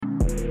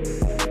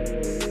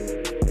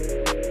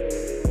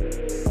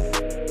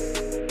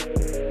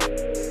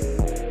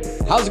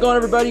How's it going,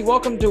 everybody?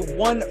 Welcome to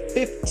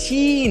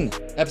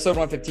episode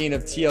 115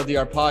 of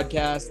TLDR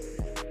podcast.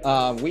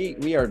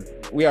 We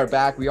are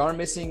back. We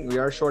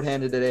are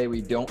shorthanded today.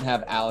 We don't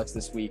have Alex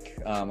this week.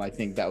 I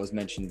think that was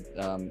mentioned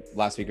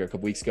last week or a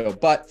couple weeks ago,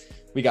 but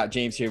we got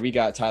James here. We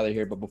got Tyler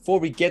here. But before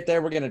we get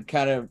there, we're going to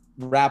kind of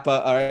wrap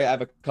up. I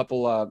have a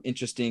couple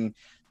interesting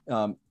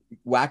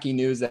wacky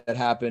news that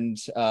happened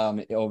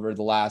over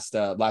the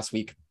last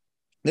week.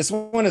 This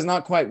one is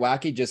not quite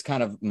wacky, just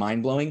kind of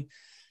mind-blowing.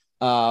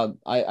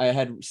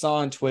 I saw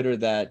on Twitter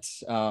that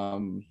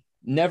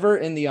never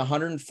in the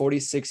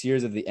 146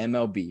 years of the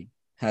MLB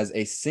has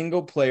a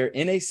single player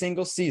in a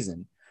single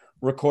season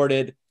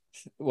recorded,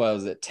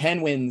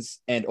 10 wins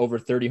and over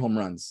 30 home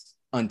runs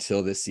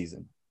until this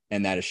season.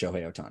 And that is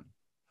Shohei Ohtani.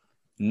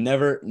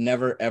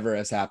 Never, ever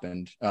has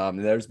happened.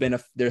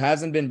 There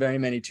hasn't been very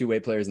many two-way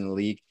players in the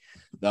league.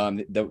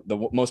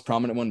 The most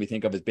prominent one we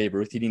think of is Babe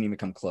Ruth. He didn't even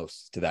come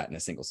close to that in a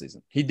single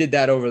season. He did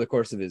that over the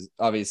course of his,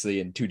 obviously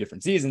in two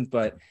different seasons,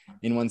 but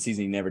in one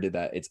season, he never did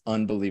that. It's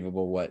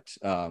unbelievable what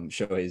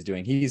Shohei is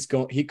doing.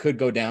 He could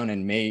go down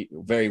and may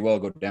very well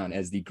go down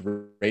as the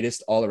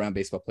greatest all-around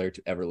baseball player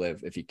to ever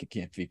live if he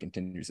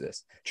continues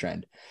this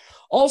trend.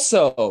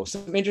 Also,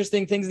 some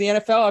interesting things in the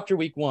NFL after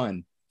week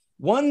one.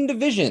 One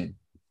division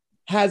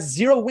has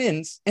 0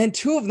 wins and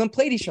 2 of them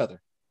played each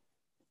other.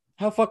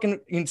 How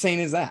fucking insane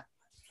is that?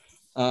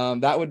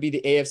 That would be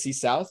the AFC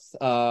South.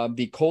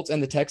 The Colts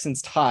and the Texans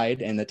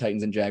tied, and the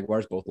Titans and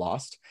Jaguars both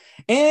lost.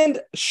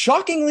 And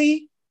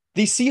shockingly,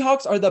 the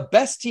Seahawks are the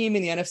best team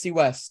in the NFC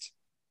West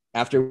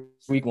after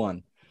week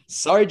one.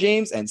 Sorry,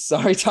 James, and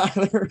sorry,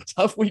 Tyler.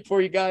 Tough week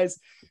for you guys.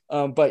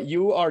 But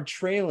you are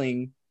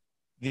trailing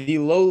the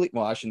lowly,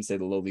 well, I shouldn't say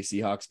the lowly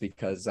Seahawks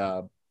because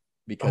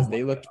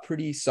they looked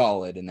pretty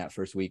solid in that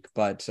first week.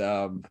 But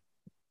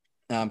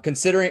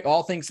considering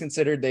all things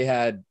considered, they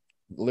had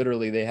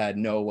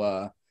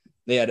a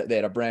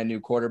brand new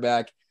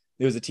quarterback.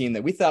 It was a team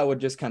that we thought would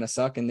just kind of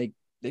suck, and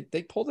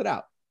they pulled it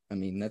out. I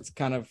mean, that's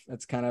kind of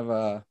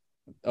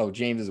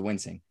James is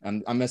wincing.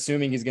 I'm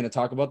assuming he's going to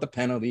talk about the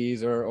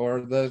penalties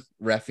or the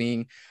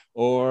reffing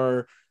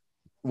or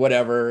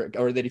whatever,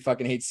 or that he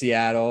fucking hates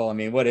Seattle. I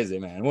mean, what is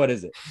it, man? What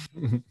is it?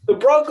 The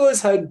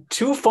Broncos had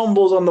 2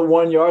 fumbles on the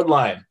 1-yard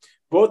line,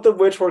 both of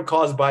which were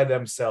caused by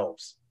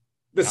themselves.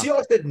 The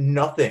Seahawks did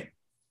nothing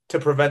to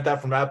prevent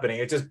that from happening.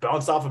 It just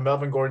bounced off of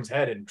Melvin Gordon's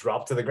head and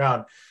dropped to the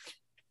ground.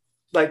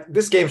 Like,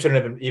 this game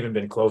shouldn't have even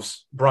been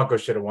close.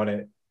 Broncos should have won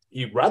it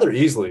rather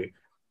easily.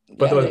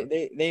 But those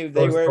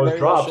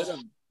drops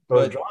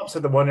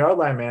at the 1-yard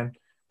line, man,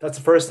 that's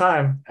the first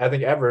time I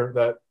think ever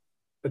that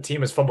the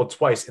team has fumbled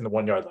twice in the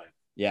 1-yard line.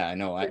 Yeah, I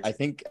know. I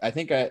think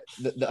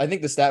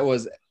the stat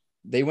was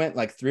they went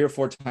like 3 or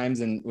 4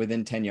 times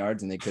within 10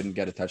 yards and they couldn't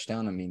get a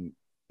touchdown. I mean,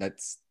 that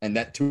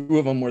 2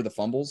 of them were the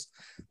fumbles.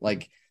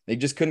 Like, they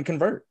just couldn't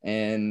convert.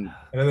 And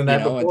then the night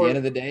before, at the end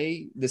of the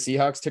day, the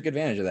Seahawks took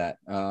advantage of that.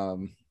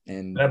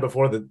 And the night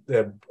before,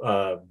 the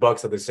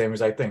Bucks had the same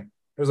exact thing.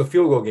 It was a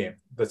field goal game.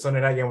 The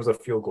Sunday night game was a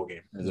field goal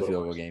game. It was a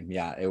field goal game.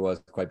 Yeah, it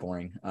was quite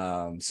boring.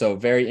 So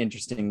very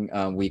interesting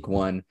week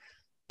one.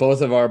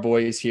 Both of our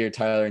boys here,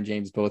 Tyler and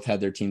James, both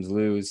had their teams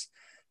lose.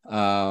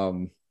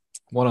 One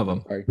of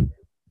them.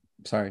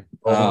 Sorry.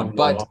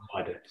 But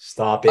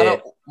stop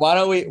it. Why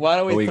don't we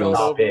throw it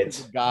over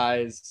to the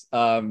guys?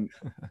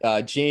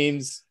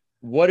 James,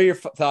 what are your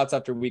thoughts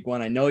after week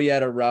one? I know you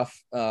had a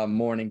rough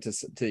morning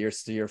to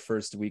your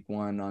first week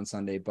one on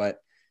Sunday, but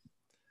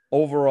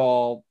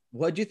overall,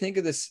 what did you think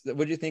of this? What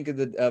did you think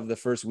of the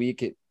first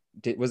week?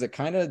 Was it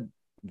kind of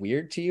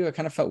weird to you? It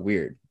kind of felt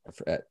weird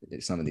at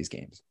some of these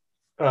games.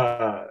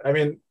 I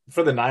mean,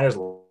 for the Niners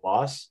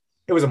loss,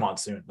 it was a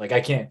monsoon. Like, I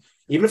can't,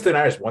 even if the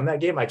Niners won that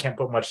game, I can't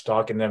put much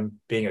stock in them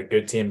being a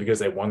good team because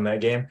they won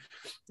that game.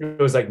 It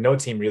was like no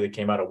team really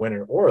came out a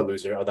winner or a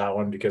loser of that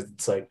one, because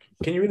it's like,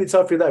 can you really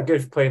tell if you're that good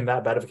if you're playing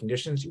that bad of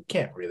conditions? You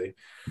can't really.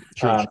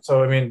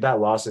 So, I mean, that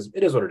loss it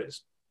is what it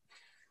is.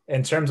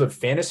 In terms of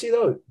fantasy,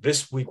 though,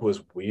 this week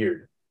was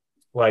weird.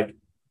 Like,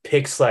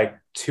 picks like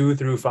 2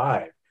 through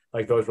 5,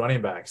 like those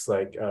running backs,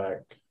 like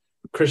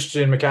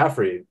Christian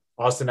McCaffrey,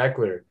 Austin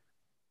Eckler,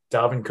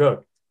 Dalvin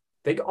Cook,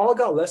 they all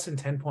got less than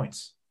 10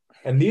 points.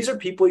 And these are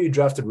people you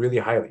drafted really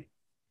highly.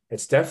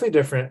 It's definitely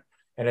different.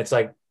 And it's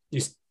like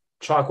you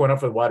chalk one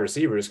up for the wide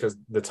receivers because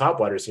the top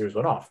wide receivers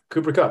went off.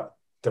 Cooper Kupp,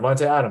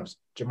 Devontae Adams,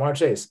 Jamar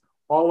Chase,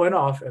 all went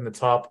off, and the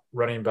top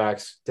running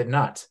backs did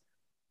not.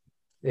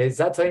 Is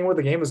that telling you where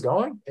the game is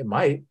going? It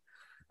might.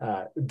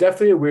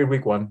 Definitely a weird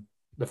week one.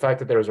 The fact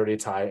that there was already a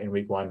tie in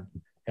week one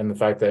and the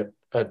fact that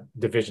a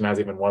division has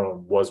even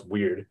one was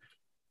weird.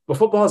 But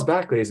football is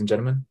back, ladies and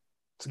gentlemen.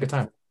 It's a good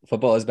time.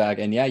 Football is back.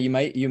 And yeah, you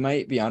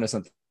might be onto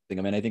something. I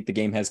mean, I think the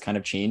game has kind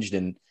of changed,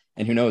 and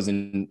who knows,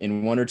 in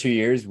 1 or 2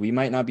 years, we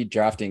might not be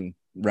drafting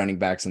running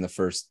backs in the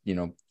first,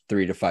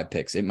 3 to 5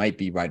 picks. It might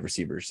be wide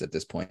receivers at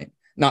this point.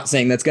 Not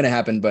saying that's going to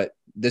happen, but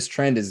this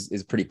trend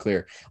is pretty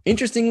clear.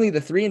 Interestingly,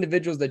 the 3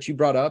 individuals that you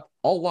brought up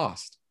all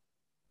lost.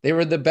 They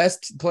were the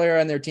best player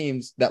on their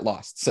teams that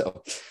lost.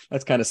 So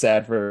that's kind of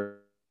sad for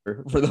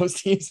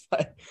those teams.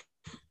 But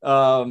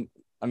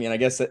I mean, I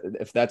guess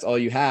if that's all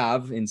you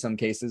have in some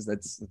cases,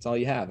 that's all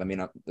you have. I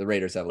mean, the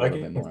Raiders have a little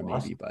bit more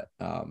maybe, but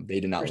they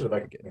did not look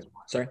very good.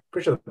 Sorry?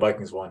 Pretty sure the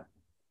Vikings won.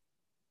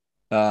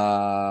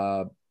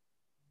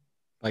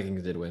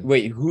 Vikings did win.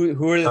 Wait,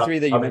 who are the three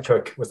that you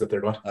mentioned? Cook was the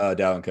third one.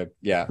 Dalvin Cook.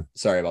 Yeah,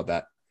 sorry about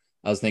that.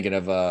 I was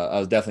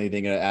definitely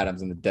thinking of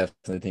Adams and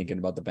definitely thinking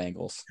about the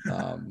Bengals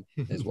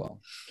as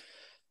well.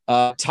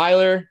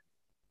 Tyler,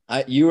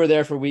 you were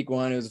there for week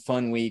one. It was a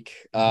fun week.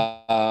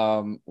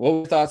 What were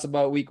your thoughts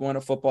about week one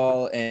of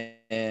football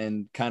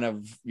and kind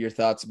of your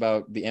thoughts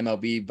about the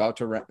MLB about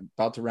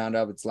to round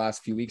up its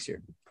last few weeks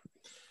here?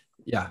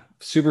 Yeah,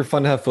 super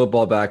fun to have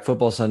football back.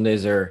 Football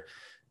Sundays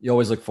you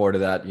always look forward to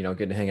that,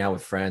 getting to hang out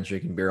with friends,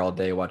 drinking beer all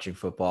day, watching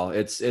football.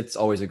 It's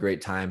always a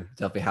great time.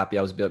 Definitely happy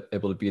I was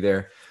able to be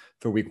there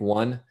for week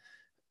one.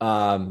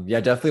 Yeah,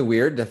 definitely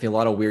weird. Definitely a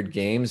lot of weird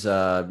games.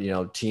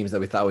 Teams that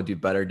we thought would do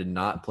better did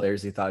not.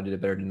 Players we thought did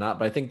better did not.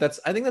 But I think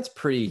that's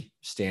pretty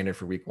standard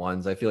for week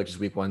ones. I feel like just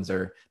week ones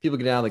are people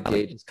get out of the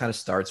gate. It kind of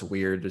starts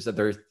weird.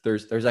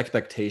 There's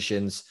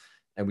expectations,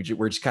 and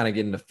we're just kind of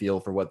getting a feel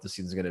for what the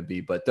season's going to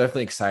be. But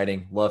definitely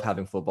exciting. Love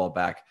having football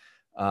back.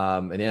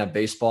 And yeah,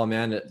 baseball,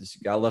 man.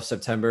 I love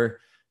September.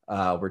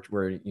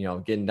 We're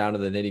getting down to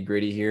the nitty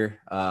gritty here.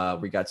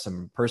 We got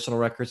some personal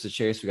records to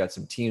chase. We got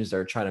some teams that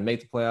are trying to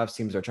make the playoffs.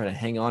 Teams that are trying to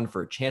hang on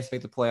for a chance to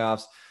make the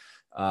playoffs.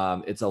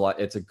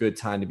 It's a good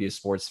time to be a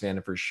sports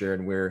fan for sure.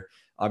 And we're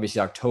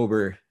obviously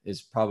October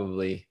is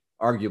probably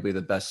arguably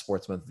the best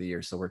sports month of the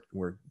year. So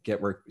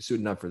we're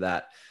suiting up for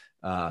that.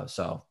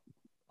 So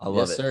I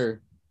love it.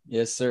 Sir.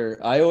 Yes, sir.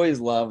 I always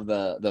love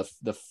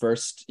the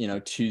first,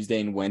 Tuesday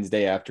and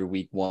Wednesday after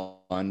week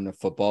one of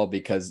football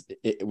because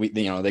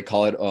they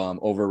call it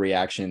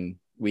overreaction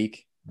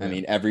week. Yeah. I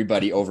mean,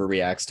 everybody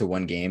overreacts to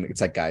one game. It's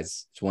like,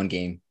 guys, it's one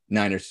game.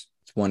 Niners,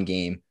 it's one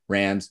game.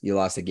 Rams, you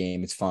lost a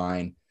game. It's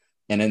fine.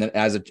 And then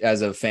as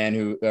a fan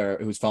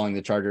who's following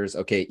the Chargers,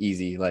 okay,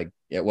 easy. Like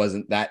it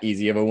wasn't that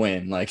easy of a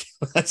win. Like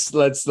let's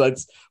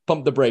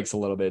pump the brakes a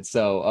little bit.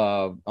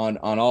 So on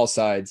all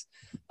sides.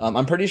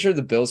 I'm pretty sure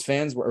the Bills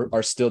fans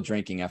are still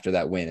drinking after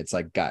that win. It's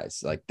like,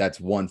 guys, like that's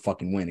one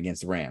fucking win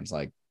against the Rams.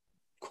 Like,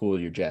 cool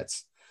your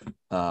jets.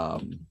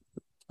 With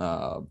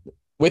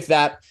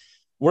that,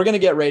 we're gonna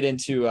get right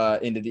into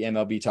the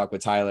MLB talk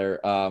with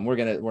Tyler.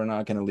 We're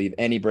not gonna leave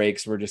any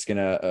breaks. We're just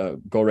gonna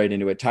go right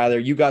into it. Tyler,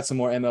 you got some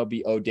more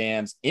MLB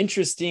dams.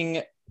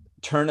 Interesting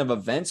turn of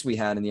events we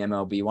had in the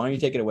MLB. Why don't you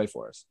take it away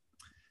for us?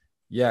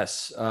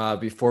 Yes.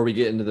 Before we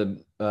get into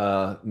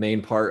the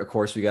main part, of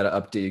course, we got to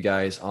update you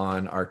guys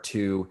on our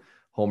two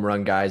home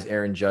run guys,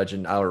 Aaron Judge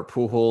and Albert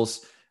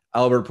Pujols.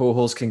 Albert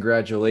Pujols,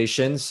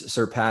 congratulations,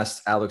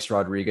 surpassed Alex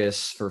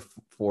Rodriguez for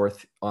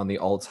fourth on the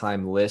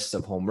all-time list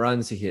of home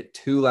runs. He hit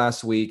 2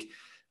 last week,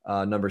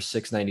 number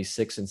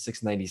 696 and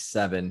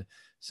 697.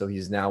 So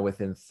he's now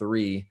within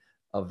 3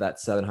 of that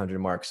 700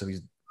 mark. So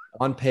he's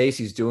on pace.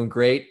 He's doing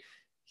great.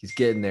 He's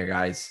getting there,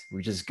 guys.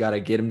 We just got to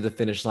get him to the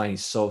finish line.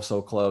 He's so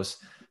close.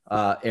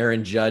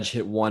 Aaron Judge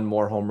hit 1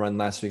 more home run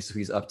last week, so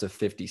he's up to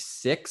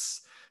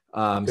 56.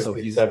 So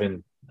he's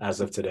 7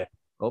 as of today.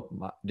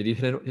 Oh, did he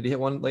hit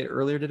one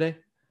earlier today?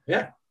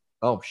 Yeah.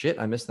 Oh shit,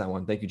 I missed that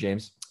one. Thank you,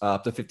 James.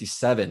 Up to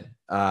 57.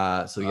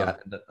 So we got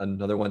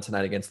another one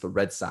tonight against the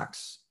Red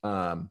Sox.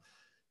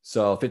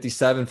 So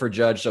 57 for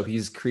Judge. So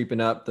he's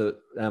creeping up the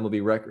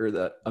MLB record,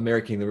 the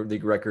American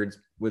League records,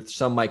 which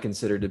some might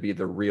consider to be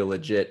the real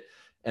legit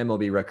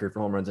MLB record for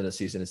home runs in a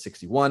season is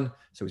 61.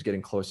 So he's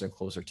getting closer and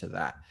closer to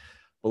that.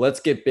 But let's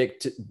get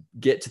to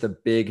the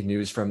big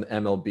news from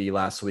MLB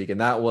last week,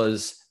 and that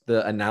was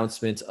the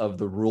announcement of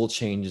the rule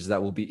changes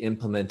that will be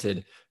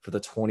implemented for the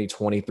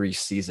 2023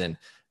 season.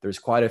 There's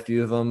quite a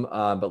few of them,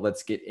 but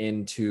let's get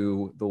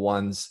into the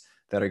ones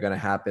that are going to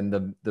happen.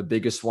 The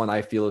biggest one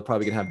I feel is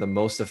probably going to have the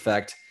most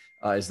effect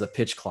is the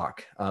pitch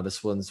clock.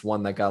 This one's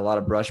one that got a lot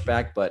of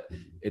brushback, but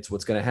it's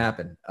what's going to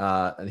happen.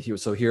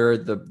 So here are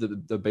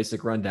the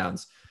basic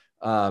rundowns.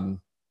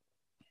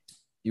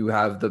 You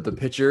have the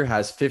pitcher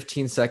has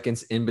 15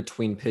 seconds in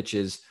between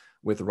pitches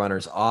with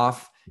runners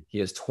off. He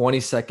has 20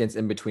 seconds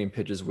in between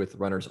pitches with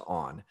runners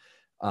on.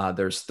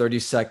 There's 30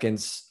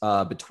 seconds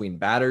between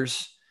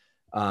batters.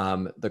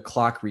 The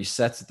clock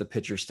resets if the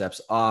pitcher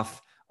steps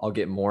off. I'll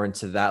get more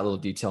into that little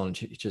detail in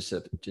just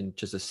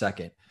a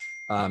second.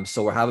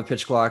 So we'll have a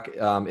pitch clock.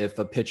 If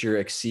a pitcher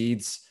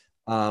exceeds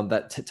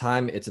that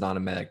time, it's an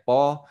automatic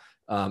ball.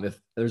 If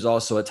there's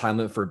also a time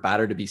limit for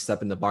batter to be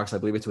step in the box, I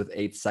believe it's with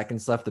 8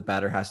 seconds left. The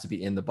batter has to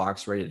be in the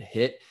box ready to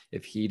hit.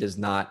 If he's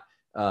not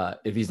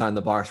in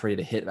the box ready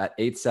to hit at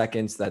 8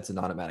 seconds, that's an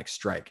automatic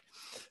strike.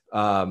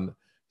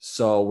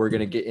 So we're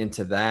going to get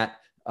into that.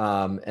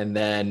 And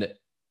then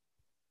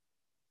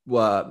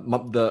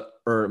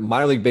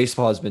minor league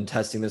baseball has been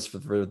testing this for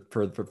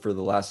the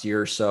last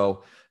year or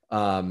so.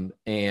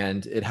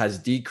 And it has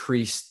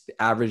decreased the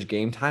average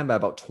game time by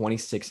about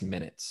 26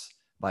 minutes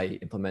by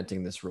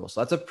implementing this rule. So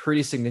that's a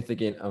pretty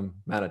significant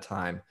amount of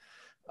time.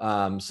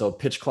 So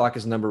pitch clock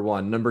is number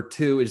 1. Number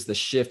 2 is the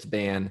shift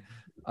ban.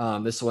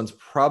 This one's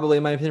probably,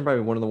 in my opinion,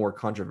 probably one of the more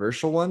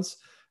controversial ones.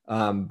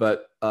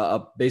 But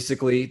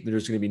basically,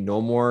 there's going to be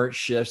no more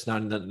shifts,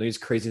 not these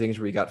crazy things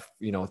where you got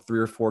 3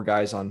 or 4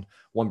 guys on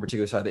one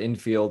particular side of the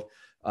infield.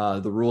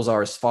 The rules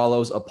are as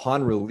follows: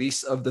 upon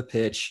release of the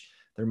pitch,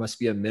 there must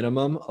be a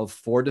minimum of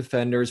 4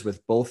 defenders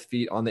with both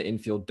feet on the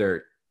infield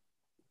dirt.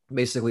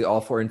 Basically,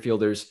 all 4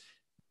 infielders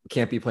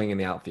can't be playing in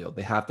the outfield.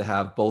 They have to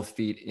have both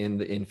feet in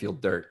the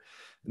infield dirt.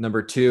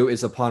 Number 2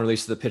 is upon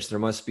release of the pitch, there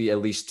must be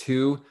at least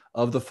 2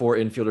 of the 4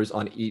 infielders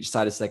on each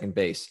side of second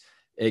base.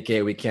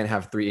 AKA, we can't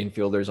have 3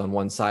 infielders on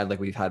one side like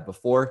we've had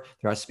before.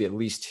 There has to be at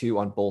least 2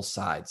 on both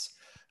sides.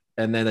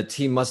 And then the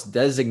team must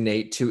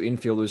designate 2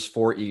 infielders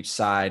for each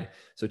side.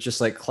 So it's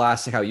just like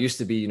classic how it used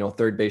to be,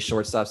 third base,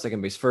 shortstop,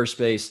 second base, first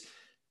base.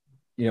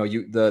 The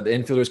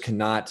infielders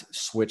cannot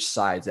switch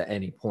sides at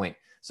any point.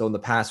 So in the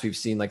past, we've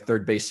seen like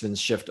third baseman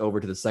shift over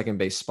to the second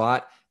base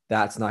spot.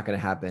 That's not going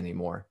to happen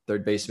anymore.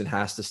 Third baseman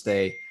has to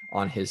stay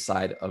on his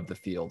side of the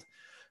field.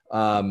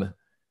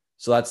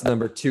 So that's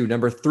number 2.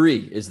 Number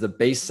 3 is the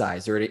base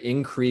size. They're going to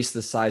increase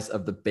the size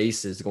of the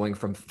bases going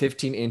from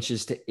 15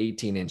 inches to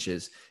 18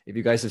 inches. If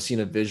you guys have seen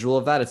a visual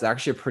of that, it's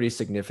actually a pretty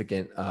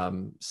significant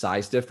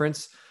size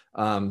difference.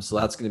 So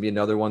that's going to be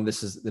another one.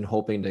 This has been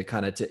hoping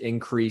to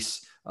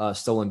increase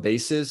stolen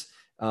bases.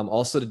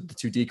 Also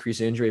to decrease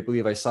injury. I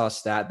believe I saw a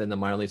stat that in the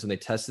minor leagues when they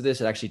tested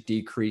this, it actually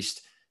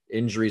decreased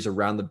injuries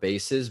around the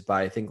bases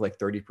by I think like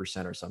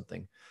 30% or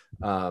something.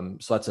 So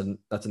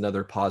that's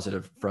another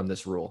positive from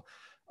this rule.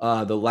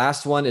 The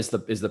last one is the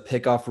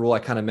pickoff rule. I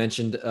kind of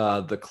mentioned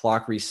the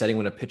clock resetting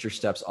when a pitcher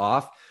steps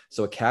off.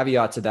 So a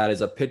caveat to that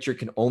is a pitcher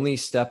can only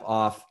step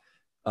off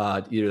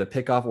either the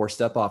pickoff or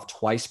step off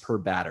twice per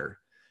batter.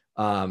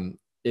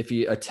 If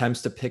he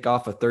attempts to pick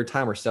off a third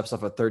time or steps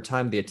off a third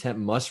time, the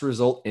attempt must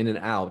result in an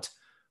out,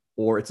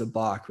 or it's a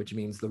balk, which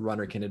means the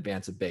runner can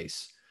advance a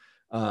base.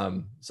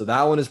 So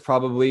that one is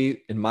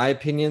probably, in my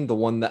opinion, the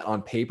one that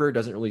on paper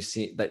doesn't really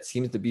that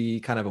seems to be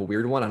kind of a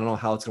weird one. I don't know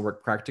how it's going to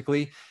work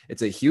practically.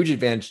 It's a huge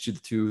advantage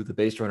to the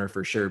base runner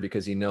for sure,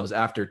 because he knows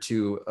after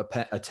 2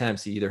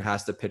 attempts, he either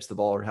has to pitch the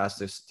ball or has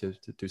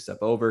to step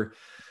over.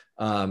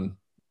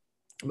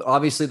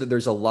 Obviously that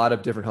there's a lot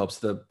of different hopes.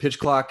 The pitch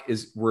clock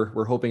is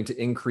we're hoping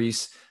to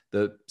increase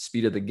the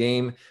speed of the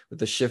game. With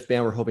the shift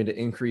ban, we're hoping to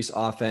increase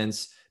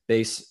offense.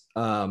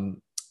 The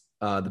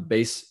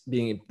bases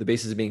being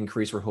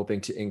increased, we're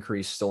hoping to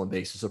increase stolen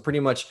bases. So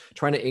pretty much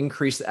trying to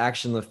increase the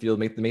action in the field,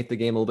 make the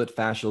game a little bit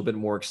faster, a little bit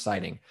more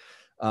exciting.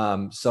 So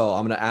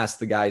I'm going to ask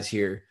the guys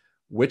here,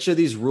 which of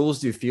these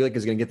rules do you feel like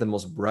is going to get the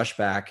most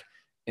brushback?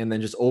 And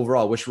then just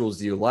overall, which rules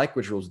do you like?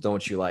 Which rules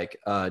don't you like?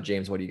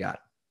 James, what do you got?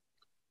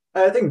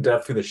 I think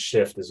definitely the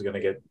shift is going to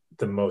get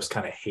the most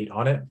kind of hate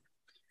on it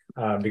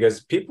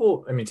because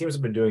teams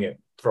have been doing it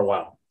for a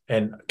while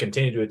and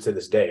continue to do it to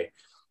this day.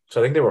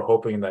 So I think they were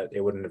hoping that it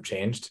wouldn't have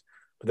changed.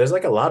 But there's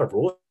like a lot of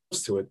rules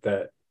to it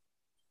that,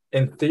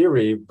 in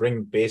theory,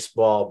 bring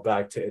baseball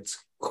back to its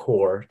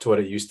core, to what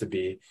it used to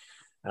be,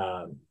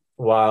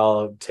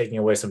 while taking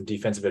away some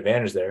defensive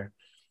advantage there.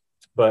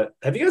 But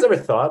have you guys ever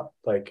thought,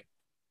 like,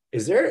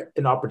 is there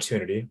an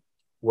opportunity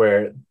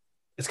where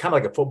it's kind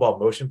of like a football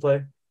motion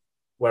play,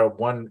 where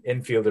one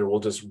infielder will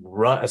just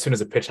run as soon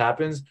as a pitch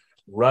happens,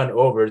 run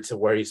over to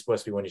where he's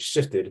supposed to be when he's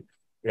shifted,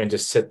 and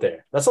just sit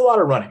there? That's a lot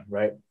of running,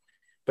 right?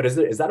 But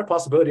is that a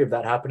possibility of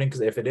that happening?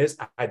 Because if it is,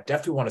 I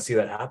definitely want to see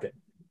that happen.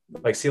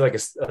 Like see like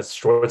a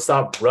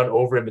shortstop run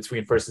over in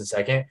between first and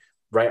second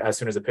right as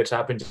soon as the pitch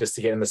happens just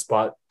to get in the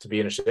spot to be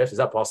in a shift. Is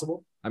that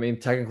possible? I mean,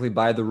 technically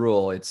by the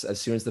rule, it's as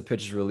soon as the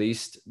pitch is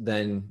released,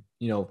 then,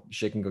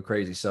 shit can go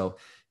crazy. So,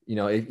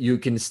 if you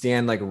can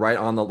stand like right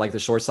on the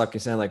shortstop can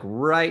stand like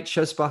right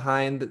just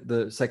behind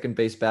the second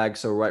base bag.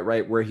 So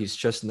right where he's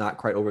just not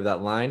quite over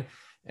that line.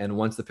 And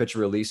once the pitcher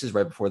releases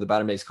right before the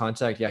batter makes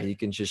contact, he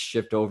can just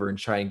shift over and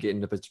try and get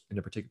in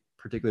a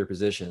particular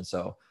position.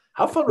 So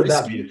how fun would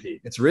that be?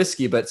 It's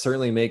risky, but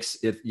certainly makes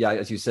it,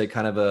 as you said,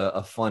 kind of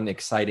a fun,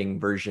 exciting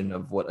version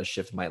of what a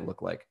shift might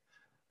look like.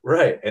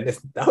 Right. And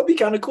that would be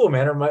kind of cool,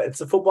 man.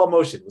 It's a football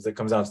motion, as it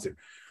comes down to.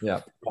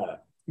 Yeah.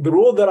 The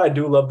rule that I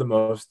do love the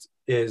most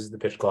is the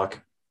pitch clock.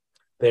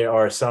 There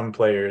are some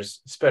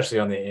players, especially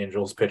on the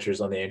Angels, pitchers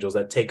on the Angels,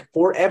 that take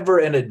forever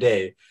and a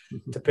day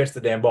to pitch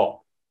the damn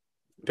ball.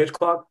 Pitch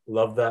clock,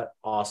 love that.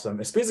 Awesome.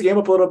 It speeds the game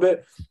up a little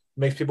bit,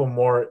 makes people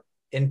more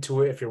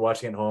into it if you're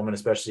watching at home, and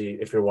especially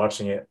if you're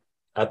watching it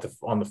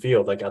on the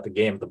field, like at the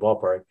game, at the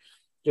ballpark.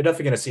 You're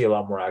definitely going to see a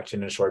lot more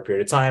action in a short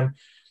period of time,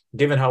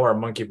 given how our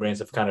monkey brains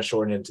have kind of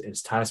shortened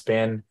its time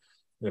span,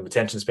 the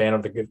attention span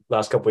of the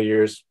last couple of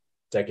years,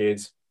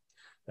 decades.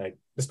 Like,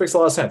 this makes a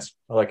lot of sense.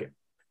 I like it.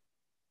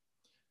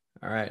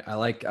 All right. I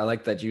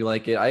like that you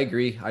like it. I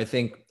agree. I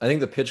think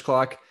the pitch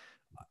clock,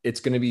 it's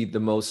going to be the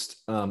most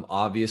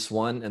obvious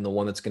one, and the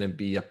one that's going to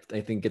be,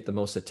 I think, get the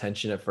most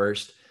attention at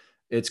first.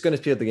 It's going to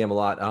speed up the game a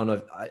lot. I don't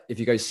know if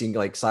you guys seen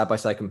like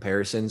side-by-side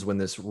comparisons when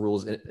this rule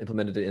is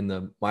implemented in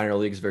the minor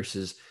leagues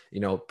versus,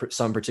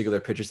 some particular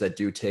pitchers that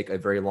do take a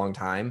very long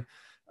time.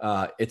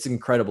 It's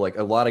incredible. Like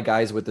a lot of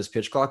guys with this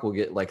pitch clock will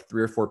get like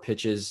 3 or 4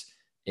 pitches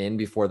in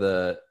before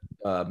the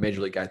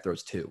major league guy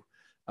throws 2.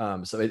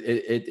 So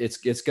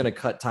it's going to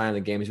cut time in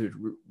the games,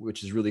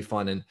 which is really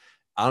fun. And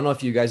I don't know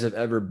if you guys have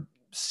ever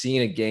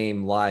seen a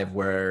game live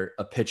where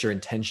a pitcher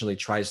intentionally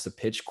tries to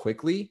pitch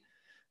quickly.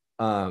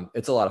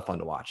 It's a lot of fun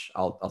to watch.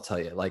 I'll tell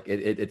you, like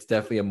it's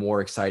definitely a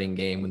more exciting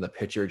game when the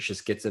pitcher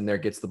just gets in there,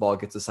 gets the ball,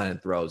 gets the sign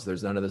and throws.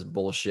 There's none of this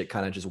bullshit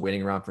kind of just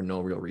waiting around for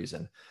no real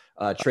reason.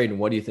 Tradon,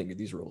 what do you think of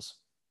these rules?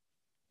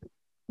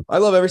 I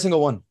love every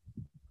single one.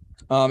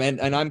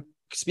 And I'm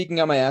speaking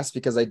on my ass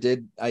because I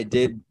did,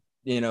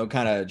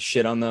 kind of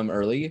shit on them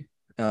early.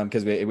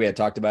 Because we had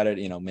talked about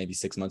it, maybe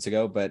 6 months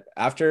ago, but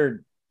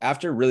after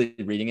really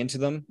reading into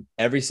them,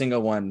 every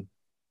single one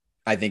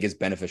I think is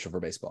beneficial for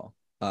baseball.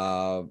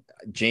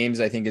 James,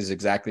 I think, is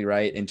exactly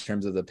right in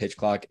terms of the pitch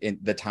clock.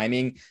 The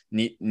timing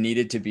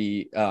needed to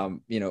be,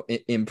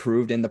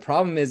 improved. And the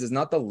problem is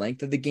not the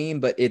length of the game,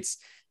 but it's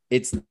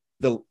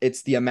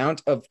the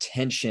amount of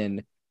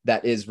tension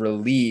that is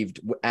relieved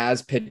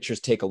as pitchers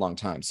take a long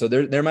time. So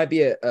there might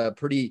be a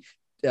pretty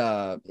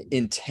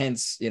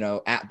intense,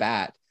 at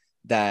bat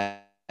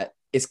that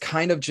is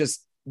kind of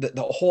just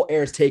the whole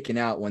air is taken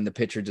out when the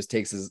pitcher just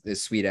takes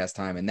his sweet ass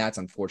time. And that's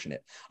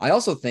unfortunate. I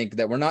also think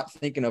that we're not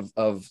thinking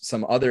of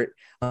some other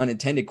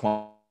unintended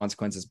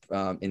consequences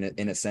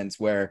in a sense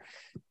where,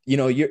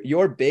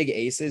 your big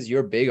aces,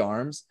 your big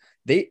arms,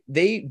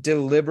 they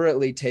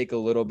deliberately take a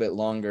little bit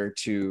longer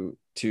to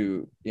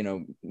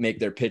make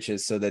their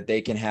pitches so that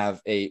they can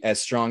have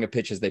as strong a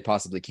pitch as they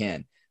possibly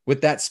can.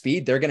 With that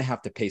speed, they're going to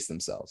have to pace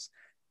themselves.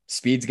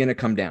 Speed's going to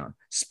come down.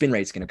 Spin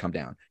rate's going to come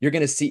down. You're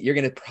going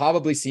to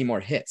probably see more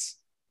hits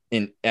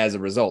as a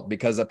result,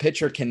 because a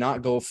pitcher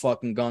cannot go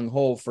fucking gung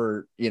ho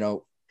for,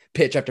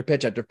 pitch after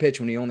pitch after pitch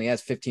when he only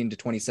has 15 to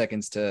 20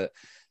 seconds to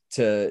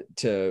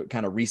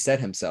kind of reset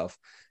himself.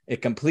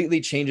 It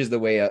completely changes the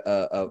way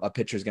a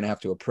pitcher is going to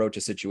have to approach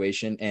a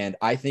situation. And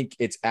I think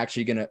it's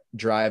actually going to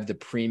drive the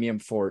premium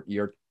for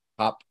your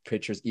top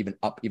pitchers even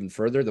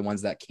further. The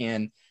ones that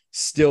can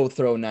still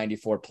throw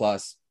 94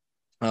 plus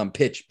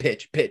pitch,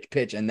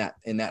 and that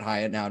in that high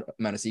amount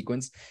of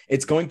sequence.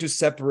 It's going to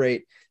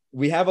separate.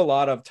 We have a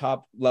lot of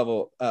top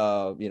level,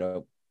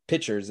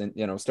 pitchers and,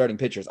 starting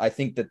pitchers. I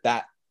think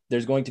that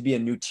there's going to be a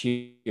new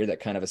tier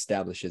that kind of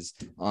establishes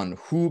on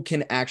who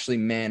can actually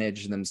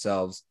manage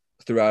themselves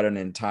throughout an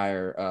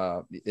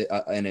entire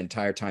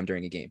time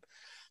during a game.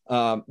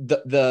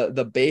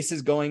 The base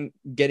is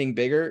getting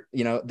bigger,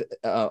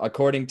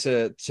 according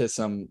to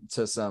some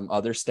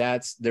other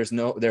stats. There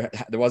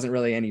wasn't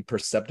really any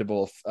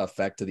perceptible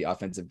effect to the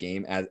offensive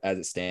game as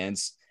it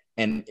stands.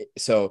 And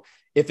so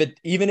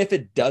even if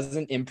it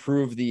doesn't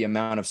improve the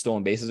amount of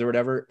stolen bases or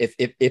whatever, if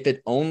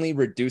it only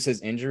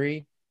reduces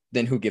injury,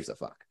 then who gives a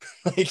fuck?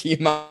 Like, you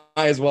might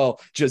as well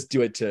just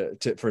do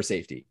it for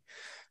safety.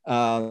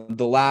 The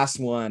last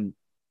one,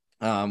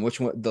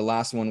 the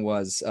last one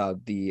was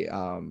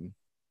I'm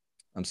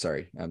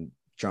sorry, I'm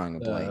drawing a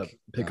blank.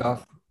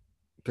 Pickoff.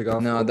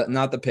 No,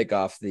 not the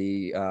pickoff.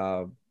 The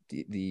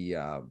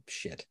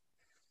shit.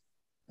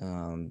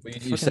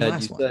 You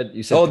said.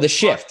 Oh, the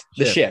shift.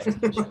 The shift.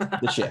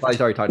 I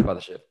already talked about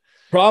the shift.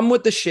 Problem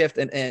with the shift,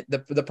 and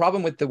the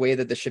problem with the way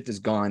that the shift is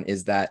gone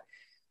is that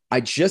I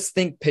just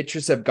think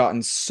pitchers have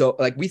gotten so,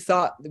 like, we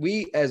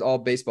as all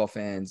baseball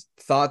fans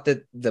thought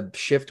that the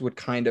shift would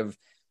kind of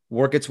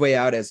work its way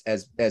out as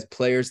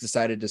players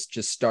decided to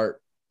just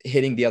start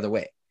hitting the other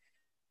way.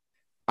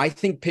 I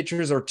think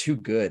pitchers are too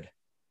good,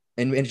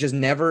 and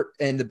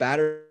the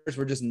batters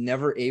were just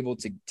never able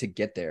to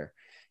get there.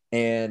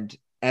 And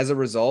as a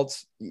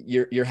result,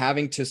 you're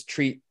having to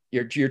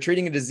you're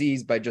treating a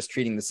disease by just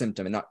treating the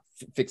symptom and not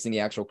fixing the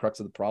actual crux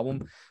of the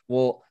problem.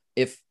 Well,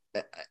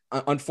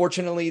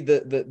 unfortunately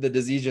the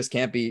disease just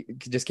can't be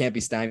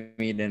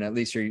stymied, and at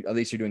least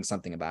you're doing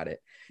something about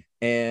it.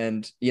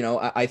 And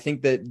I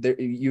think that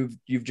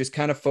you've just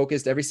kind of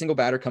focused every single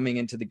batter coming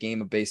into the game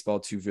of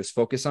baseball to just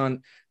focus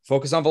on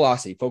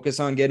velocity, focus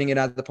on getting it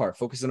out of the park,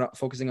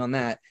 focusing on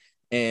that.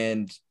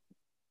 And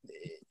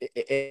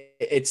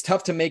it's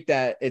tough to make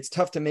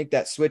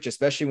that switch,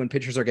 especially when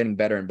pitchers are getting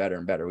better and better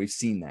and better. We've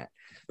seen that.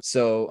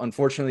 So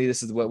unfortunately,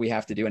 this is what we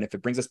have to do. And if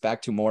it brings us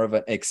back to more of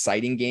an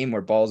exciting game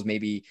where balls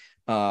maybe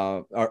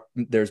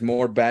there's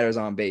more batters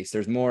on base,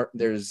 there's more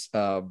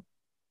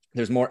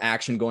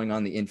action going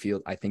on the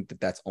infield, I think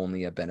that's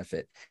only a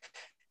benefit.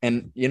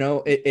 And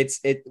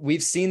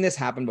we've seen this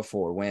happen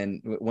before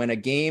when a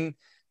game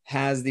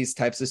has these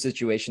types of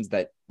situations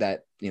that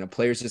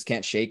players just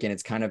can't shake, and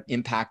it's kind of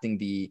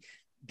impacting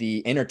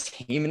the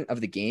entertainment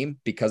of the game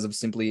because of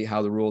simply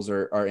how the rules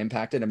are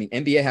impacted. I mean,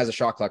 NBA has a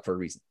shot clock for a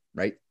reason,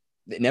 right?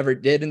 It never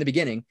did in the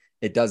beginning.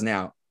 It does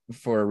now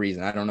for a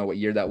reason. I don't know what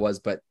year that was,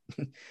 but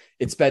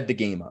it sped the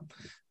game up.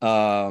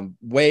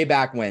 Way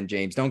back when,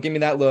 James, don't give me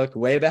that look.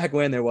 Way back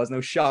when there was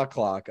no shot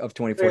clock of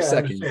 24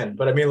 seconds.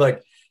 But I mean,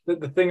 like,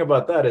 the thing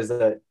about that is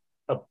that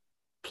a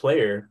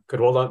player could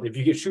hold on. If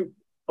you could shoot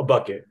a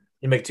bucket,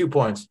 you make 2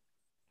 points,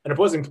 and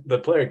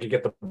the player could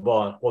get the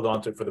ball and hold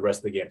on to it for the rest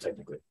of the game,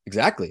 technically.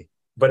 Exactly.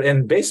 But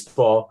in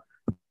baseball,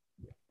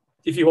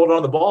 if you hold on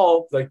to the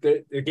ball, like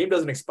the game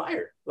doesn't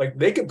expire. Like,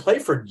 they can play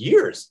for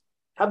years.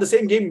 Have the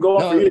same game go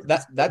on for No, you.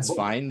 that's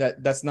fine.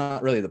 That's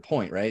not really the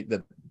point, right?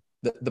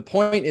 The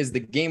point is the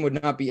game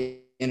would not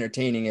be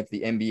entertaining if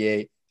the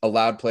NBA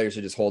allowed players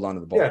to just hold on to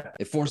the ball. Yeah.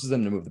 It forces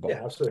them to move the ball.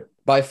 Yeah, absolutely.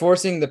 By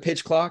forcing the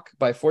pitch clock,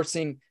 by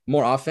forcing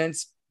more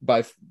offense,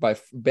 by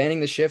banning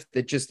the shift,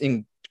 it just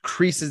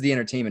increases the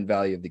entertainment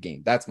value of the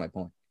game. That's my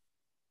point.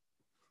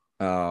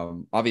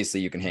 Obviously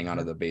you can hang on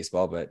to the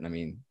baseball, but I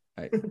mean,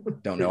 I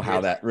don't know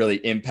how that really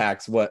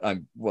impacts what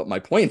my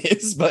point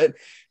is, but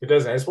it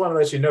doesn't. I just want to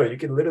let you know you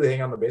can literally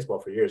hang on the baseball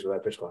for years with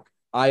that pitch clock.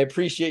 I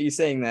appreciate you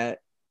saying that.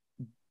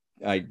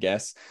 I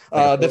guess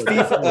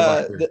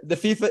the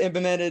FIFA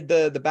implemented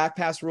the back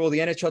pass rule. The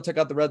NHL took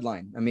out the red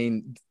line. I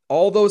mean,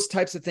 all those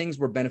types of things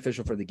were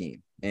beneficial for the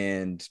game,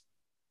 and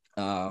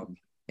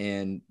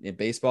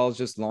baseball is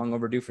just long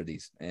overdue for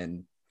these.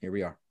 And here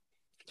we are.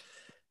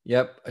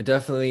 Yep, I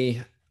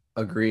definitely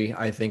agree.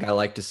 I think I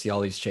like to see all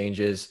these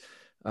changes.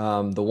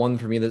 The one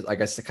for me that, like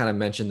I kind of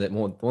mentioned, that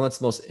one that's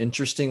the most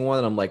interesting one,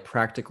 and I'm like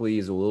practically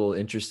is a little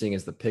interesting,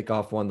 is the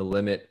pickoff one, the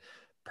limit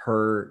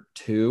per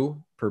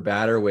 2 per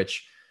batter,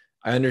 which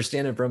I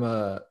understand it from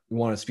you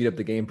want to speed up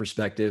the game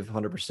perspective,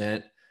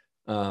 100%.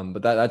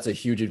 But that's a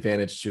huge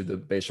advantage to the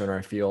base runner,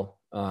 I feel.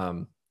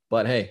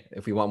 But hey,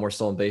 if we want more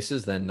stolen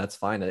bases, then that's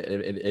fine.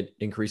 It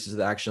increases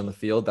the action on the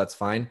field. That's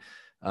fine.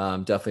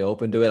 Definitely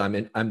open to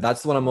it.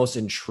 That's the one I'm most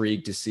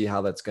intrigued to see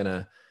how that's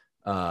gonna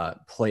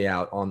play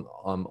out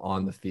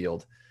on the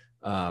field.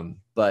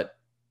 But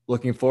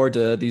looking forward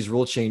to these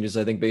rule changes.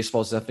 I think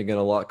baseball is definitely going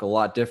to look a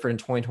lot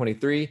different in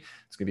 2023.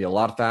 It's going to be a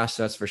lot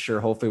faster, that's for sure.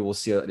 Hopefully we'll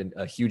see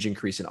a huge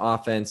increase in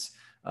offense,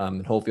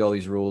 and hopefully all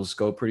these rules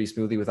go pretty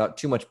smoothly without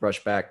too much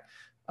brushback.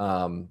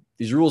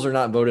 These rules are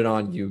not voted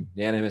on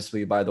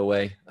unanimously, by the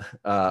way.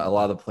 A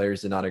lot of the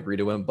players did not agree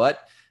to them,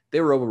 but they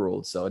were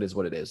overruled, so it is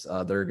what it is.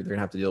 They're going to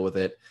have to deal with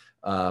it.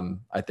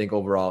 I think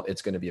overall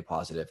it's going to be a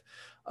positive.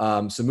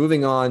 So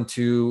moving on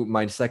to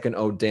my second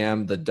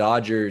damn, the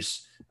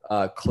Dodgers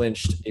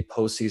clinched a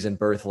postseason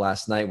berth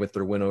last night with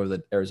their win over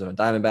the Arizona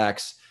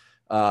Diamondbacks.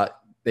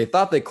 They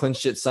thought they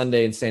clinched it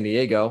Sunday in San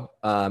Diego.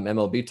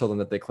 MLB told them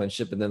that they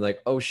clinched it, but then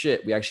like, oh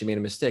shit, we actually made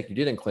a mistake. You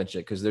didn't clinch it,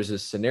 because there's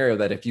this scenario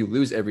that if you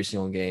lose every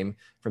single game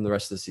from the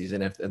rest of the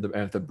season, if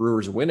the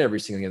Brewers win every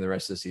single game the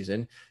rest of the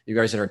season, you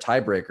guys are a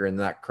tiebreaker, and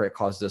that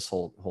caused this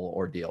whole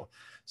ordeal.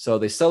 So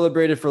they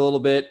celebrated for a little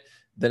bit.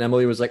 Then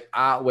MLB was like,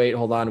 wait,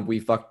 hold on,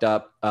 we fucked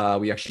up.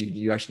 You actually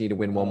need to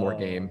win one more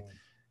game.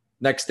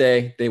 Next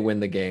day, they win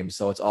the game,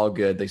 so it's all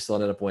good. They still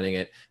ended up winning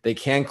it. They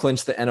can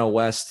clinch the NL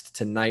West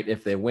tonight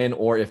if they win,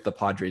 or if the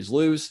Padres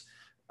lose.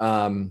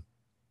 So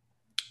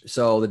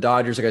the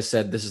Dodgers, like I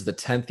said, this is the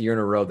 10th year in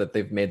a row that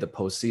they've made the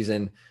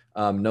postseason.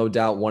 No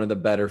doubt one of the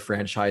better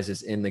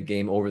franchises in the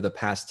game over the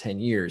past 10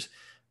 years.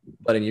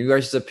 But in you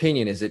guys'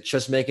 opinion, is it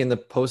just making the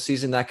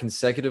postseason that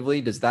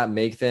consecutively? Does that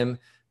make them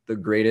the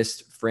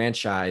greatest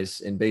franchise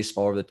in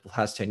baseball over the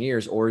past 10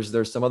 years? Or is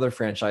there some other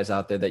franchise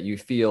out there that you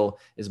feel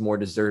is more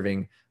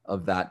deserving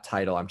of that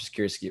title? I'm just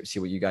curious to see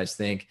what you guys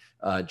think.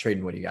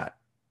 Tradon, what do you got?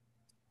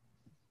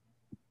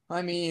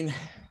 I mean,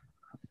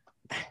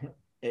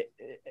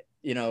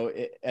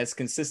 as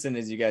consistent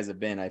as you guys have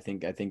been, I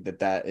think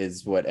that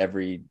is what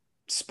every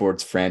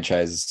sports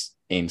franchise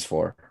aims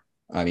for.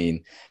 I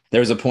mean, there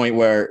was a point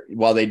where,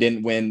 while they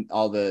didn't win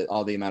all the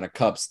amount of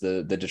cups,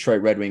 the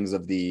Detroit Red Wings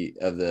of the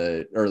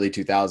early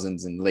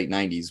 2000s and late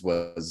 90s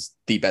was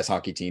the best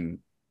hockey team.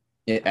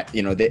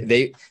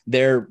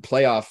 Their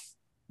playoff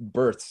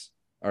berths,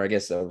 or I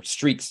guess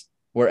streaks,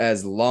 were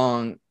as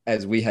long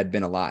as we had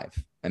been alive.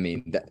 I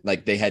mean,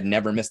 they had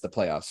never missed the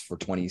playoffs for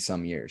 20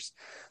 some years.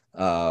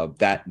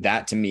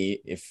 That to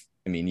me,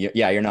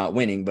 you're not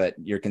winning, but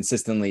you're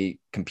consistently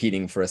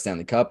competing for a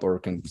Stanley Cup, or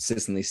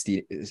consistently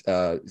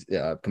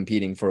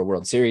competing for a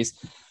World Series.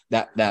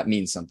 That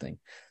means something.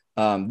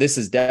 This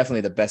is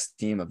definitely the best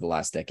team of the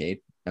last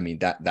decade. I mean,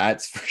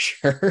 that's for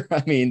sure.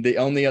 I mean, the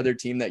only other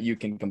team that you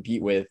can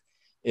compete with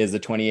is the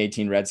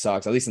 2018 Red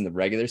Sox, at least in the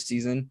regular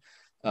season,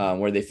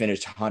 where they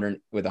finished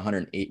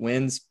 108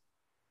 wins.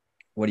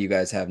 What do you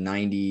guys have?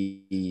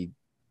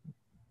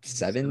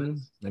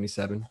 97?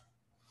 97.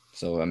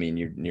 So, I mean,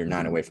 you're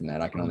 9 away from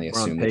that. I can only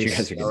assume that you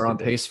guys are We're on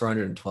pace for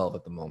 112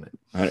 at the moment.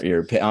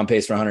 You're on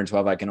pace for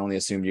 112. I can only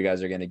assume you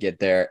guys are going to get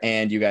there,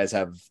 and you guys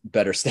have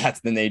better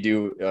stats than they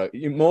do,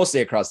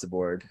 mostly across the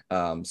board.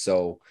 I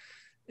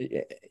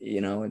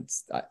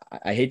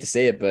hate to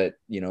say it, but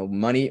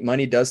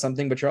money does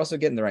something, but you're also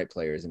getting the right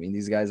players. I mean,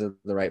 these guys are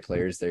the right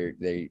players.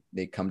 They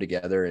come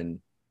together, and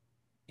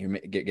you're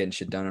getting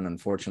shit done. And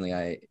unfortunately,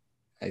 I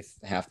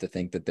have to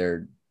think that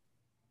they're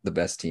the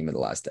best team of the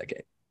last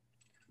decade.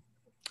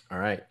 All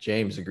right,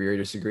 James, agree or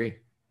disagree?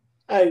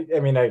 I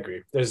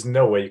agree. There's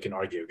no way you can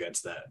argue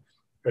against that.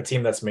 A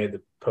team that's made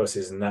the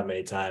postseason that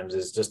many times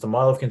is just a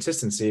model of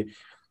consistency.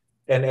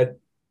 And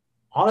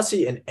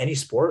honestly, in any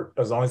sport,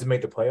 as long as you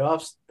make the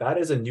playoffs, that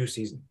is a new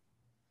season.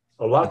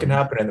 A lot can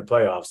happen in the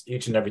playoffs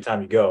each and every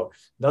time you go.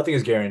 Nothing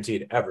is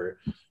guaranteed ever.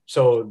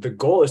 So the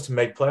goal is to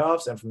make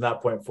playoffs, and from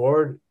that point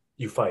forward,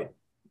 you fight.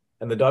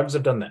 And the Dodgers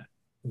have done that.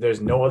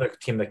 There's no other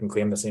team that can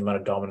claim the same amount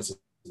of dominance as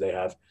they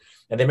have.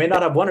 And they may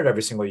not have won it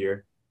every single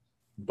year,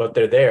 but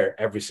they're there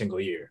every single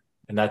year,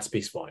 and that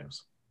speaks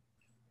volumes.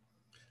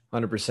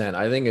 100%.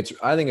 I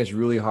think it's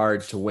really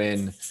hard to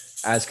win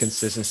as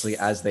consistently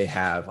as they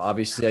have.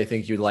 Obviously, I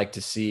think you'd like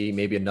to see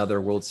maybe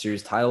another World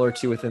Series title or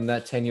two within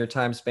that 10-year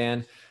time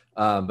span.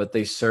 But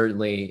they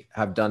certainly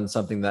have done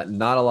something that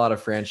not a lot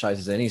of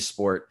franchises, any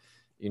sport,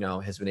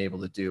 has been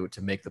able to do,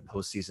 to make the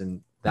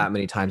postseason that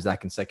many times that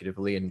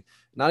consecutively, and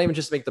not even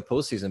just make the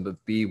postseason,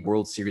 but be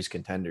World Series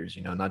contenders.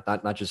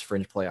 Not just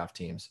fringe playoff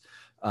teams.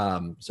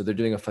 So they're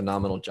doing a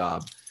phenomenal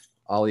job.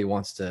 Ollie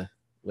wants to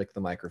lick the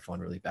microphone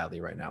really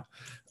badly right now.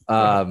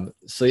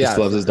 So yeah, Just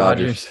loves his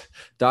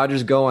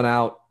Dodgers going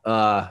out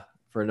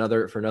for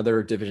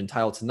another division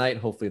title tonight.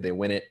 Hopefully they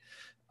win it.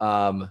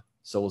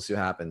 So we'll see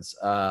what happens.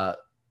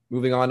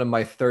 Moving on to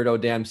my third oh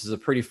damn. This is a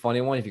pretty funny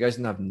one. If you guys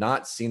have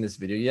not seen this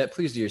video yet,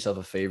 please do yourself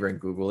a favor and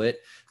Google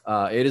it.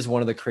 It is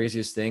one of the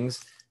craziest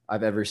things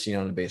I've ever seen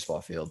on a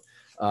baseball field.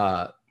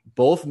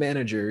 Both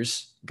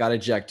managers got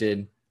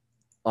ejected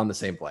on the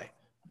same play.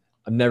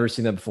 I've never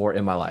seen that before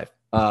in my life.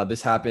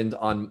 This happened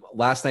on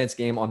last night's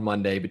game on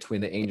Monday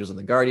between the Angels and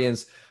the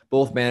Guardians.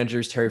 Both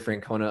managers, Terry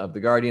Francona of the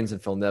Guardians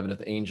and Phil Nevin of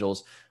the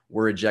Angels,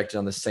 were ejected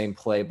on the same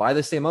play by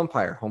the same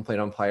umpire, home plate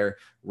umpire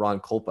Ron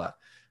Kolpa.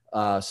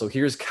 So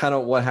here's kind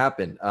of what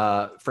happened.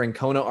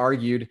 Francona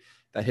argued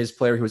that his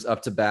player who was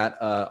up to bat,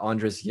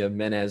 Andres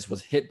Jimenez,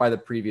 was hit by the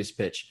previous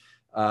pitch.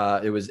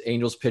 It was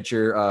Angels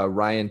pitcher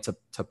Ryan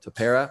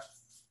Tepera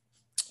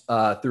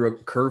threw a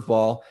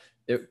curveball.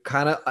 It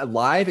kind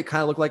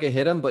of looked like it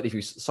hit him, but if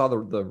you saw the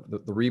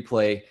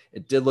replay,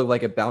 it did look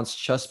like it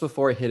bounced just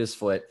before it hit his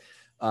foot.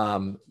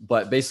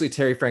 But basically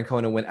Terry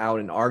Francona went out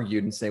and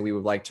argued and saying we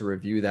would like to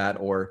review that,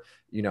 or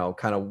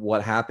kind of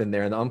what happened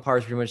there. And the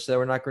umpires pretty much said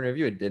we're not going to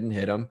review it. Didn't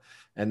hit him.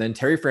 And then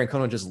Terry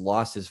Francona just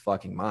lost his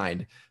fucking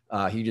mind.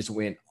 He just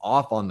went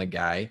off on the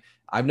guy.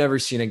 I've never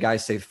seen a guy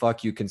say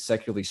fuck you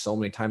consecutively so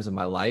many times in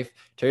my life.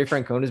 Terry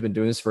Francona has been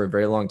doing this for a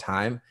very long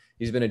time.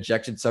 He's been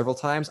ejected several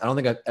times. I don't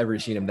think I've ever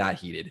seen him that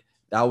heated.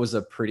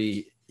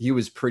 He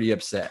was pretty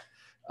upset.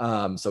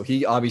 So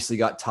he obviously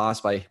got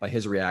tossed by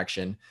his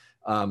reaction.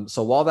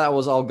 So while that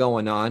was all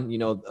going on,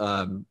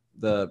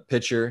 the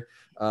pitcher,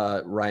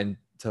 Ryan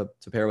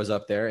Tepera, was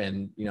up there,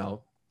 and,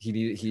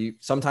 he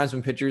sometimes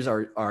when pitchers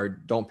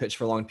don't pitch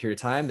for a long period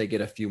of time, they get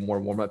a few more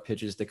warm-up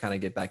pitches to kind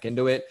of get back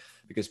into it,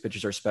 because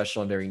pitchers are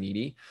special and very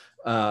needy.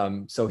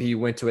 So he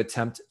went to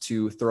attempt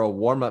to throw a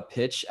warm-up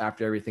pitch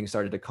after everything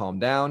started to calm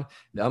down.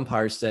 The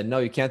umpire said, no,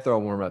 you can't throw a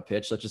warm-up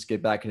pitch. Let's just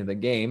get back into the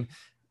game.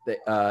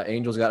 The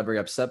Angels got very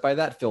upset by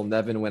that. Phil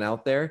Nevin went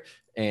out there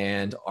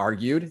and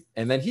argued,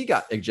 and then he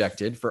got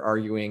ejected for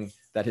arguing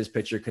that his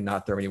pitcher could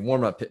not throw any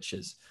warm-up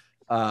pitches.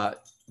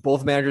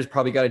 Both managers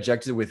probably got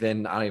ejected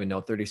within,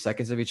 30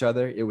 seconds of each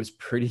other. It was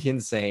pretty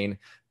insane,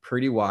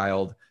 pretty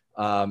wild.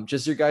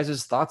 Just your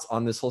guys' thoughts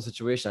on this whole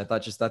situation. I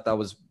thought that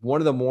was one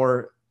of the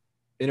more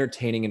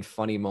entertaining and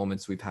funny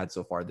moments we've had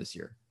so far this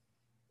year.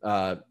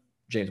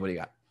 James, what do you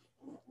got?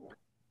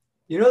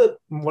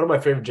 One of my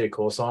favorite J.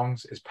 Cole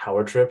songs is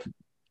Power Trip.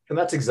 And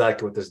that's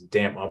exactly what this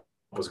damn ump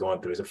was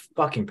going through, is a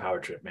fucking power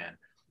trip, man.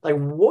 Like,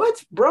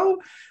 what, bro?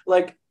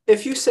 Like,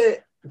 if you say,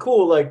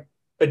 cool, like,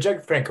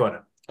 eject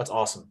Francona, that's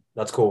awesome.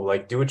 That's cool.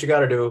 Like, do what you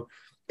got to do,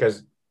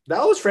 because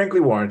that was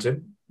frankly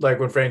warranted. Like,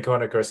 when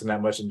Francona cursing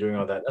that much and doing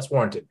all that, that's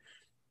warranted.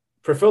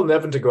 For Phil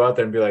Nevin to go out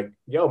there and be like,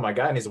 yo, my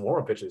guy needs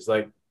warm-up pitches,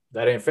 like,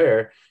 that ain't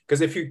fair.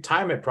 Because if you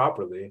time it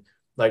properly,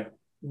 like,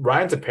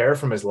 Ryan Tepera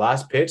from his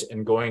last pitch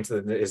and going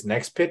to his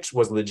next pitch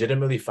was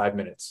legitimately 5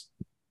 minutes.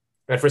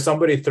 And for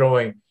somebody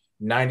throwing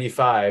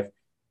 95,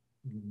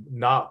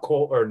 not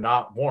cold or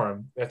not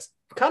warm, that's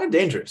kind of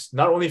dangerous,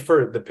 not only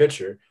for the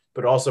pitcher,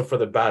 but also for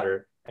the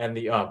batter and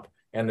the ump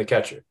and the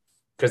catcher,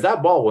 because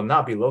that ball will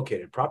not be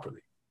located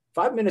properly.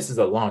 5 minutes is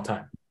a long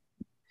time.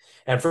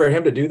 And for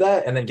him to do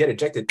that and then get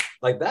ejected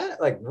like that,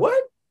 like,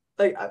 what?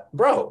 Like,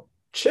 bro,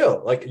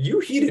 chill. Like,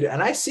 you heated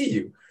and I see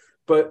you,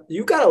 but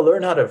you got to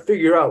learn how to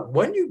figure out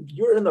when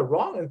you're in the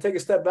wrong and take a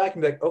step back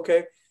and be like,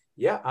 okay,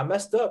 yeah, I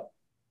messed up.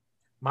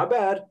 My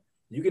bad.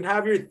 You can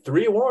have your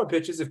 3 warm-up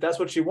pitches if that's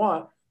what you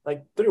want.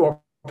 Like, 3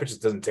 warm-up pitches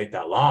doesn't take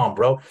that long,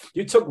 bro.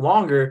 You took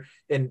longer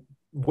in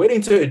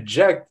waiting to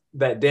eject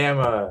that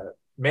damn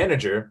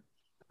manager,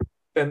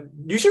 and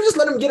you should just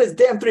let him get his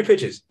damn 3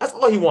 pitches. That's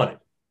all he wanted.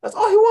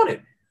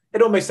 It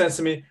don't make sense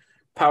to me.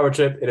 Power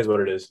trip, it is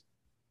what it is.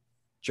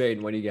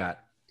 Jaden, what do you got?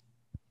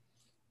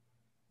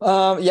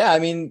 Yeah, I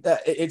mean,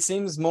 it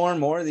seems more and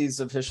more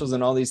these officials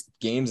in all these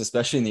games,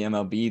 especially in the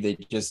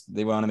MLB,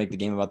 they want to make the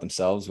game about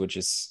themselves, which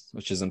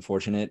is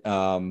unfortunate.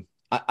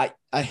 I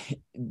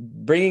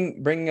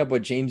bringing up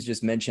what James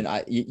just mentioned,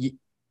 you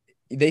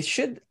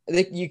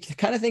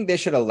kind of think they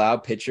should allow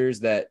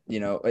pitchers that,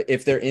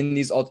 if they're in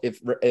these,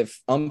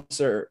 if umps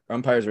or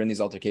umpires are in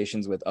these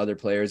altercations with other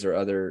players or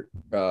other,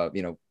 or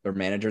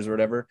managers or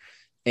whatever,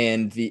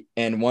 and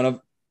one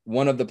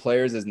of the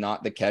players is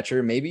not the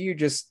catcher, maybe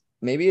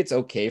it's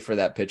okay for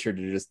that pitcher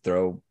to just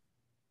throw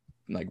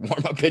like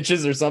warm-up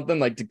pitches or something,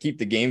 like to keep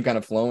the game kind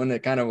of flowing.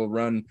 It kind of will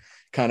run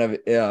kind of,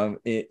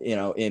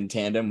 in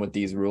tandem with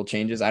these rule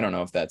changes. I don't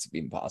know if that's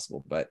even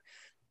possible, but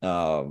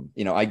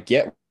I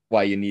get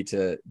why you need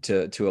to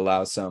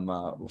allow some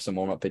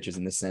warm up pitches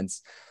in this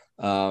sense.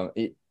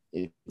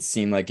 It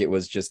seemed like it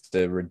was just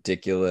a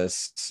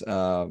ridiculous,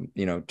 turn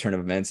of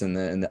events, and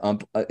the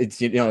ump.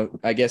 It's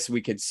I guess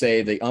we could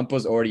say the ump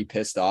was already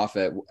pissed off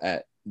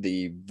at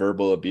the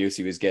verbal abuse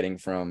he was getting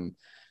from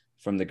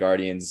the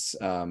Guardians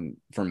from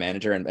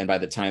manager, and by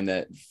the time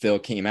that Phil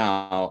came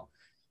out,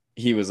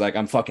 he was like,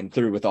 I'm fucking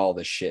through with all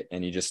this shit,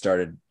 and he just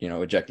started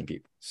ejecting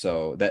people.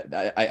 So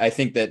that I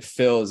think that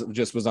Phil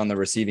just was on the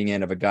receiving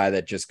end of a guy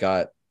that just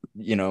got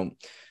the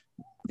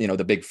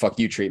big fuck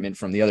you treatment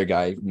from the other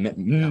guy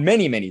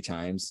many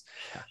times.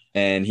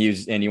 And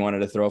he wanted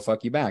to throw a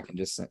fuck you back and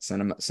just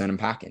send him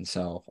packing.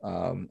 So,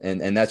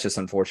 and that's just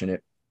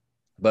unfortunate,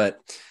 but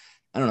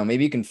I don't know,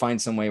 maybe you can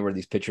find some way where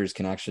these pitchers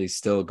can actually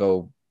still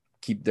go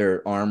keep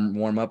their arm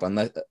warm up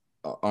unless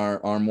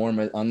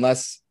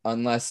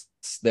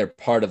they're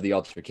part of the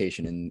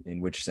altercation, in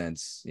which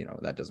sense,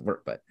 that doesn't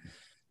work. But,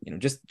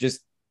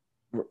 just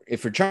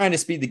if we're trying to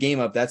speed the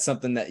game up, that's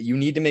something that you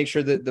need to make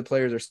sure that the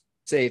players are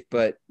safe,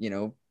 but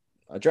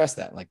address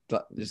that. Like,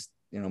 just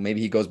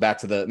maybe he goes back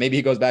to the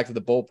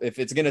bullpen. If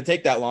it's going to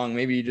take that long,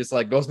 maybe he just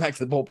goes back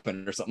to the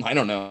bullpen or something. I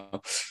don't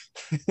know.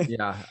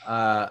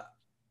 Yeah.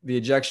 The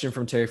ejection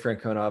from Terry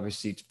Francona,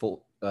 obviously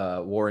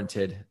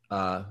warranted.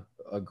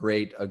 A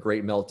great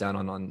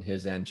meltdown on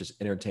his end,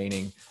 just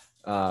entertaining.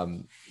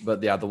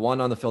 But yeah, the one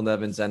on the Phil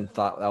Nevins end,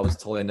 thought that was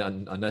totally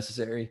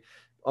unnecessary.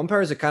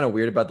 Umpires are kind of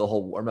weird about the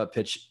whole warm-up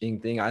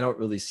pitching thing. I don't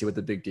really see what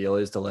the big deal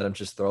is to let him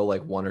just throw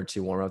like one or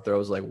two warm-up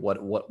throws. Like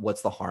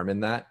what's the harm in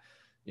that?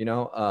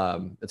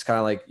 It's kind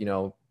of like,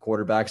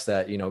 quarterbacks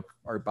that,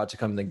 are about to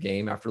come in the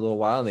game after a little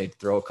while and they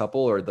throw a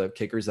couple, or the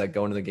kickers that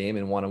go into the game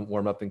and want to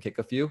warm up and kick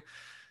a few.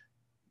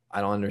 I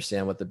don't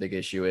understand what the big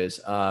issue is.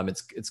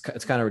 It's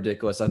kind of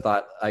ridiculous.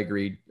 I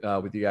agreed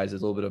with you guys.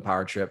 There's a little bit of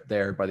power trip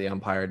there by the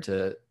umpire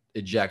to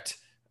eject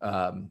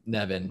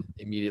Nevin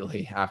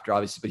immediately after,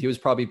 obviously, but he was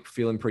probably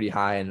feeling pretty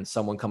high, and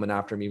someone coming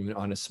after him, even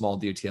on a small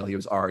detail, he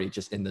was already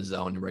just in the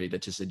zone and ready to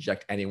just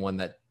eject anyone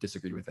that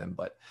disagreed with him.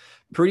 But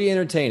pretty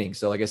entertaining.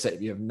 So like I said,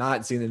 if you have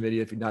not seen the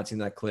video, if you've not seen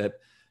that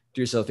clip,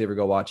 do yourself a favor,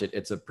 go watch it.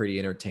 It's a pretty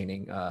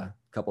entertaining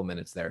couple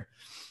minutes there.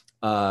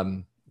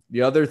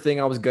 The other thing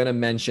I was going to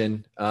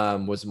mention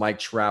was Mike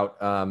Trout.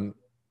 Of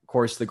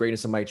course, the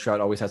greatness of Mike Trout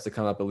always has to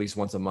come up at least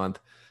once a month.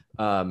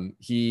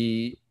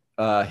 He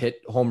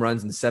hit home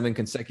runs in 7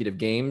 consecutive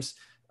games.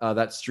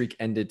 That streak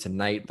ended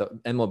tonight. The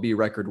MLB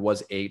record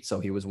was 8, so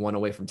he was 1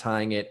 away from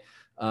tying it.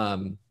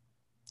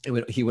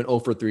 He went 0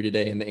 for 3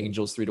 today, and the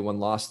Angels 3-1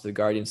 loss to the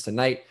Guardians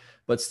tonight.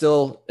 But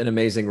still an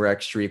amazing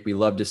rec streak. We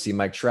love to see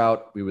Mike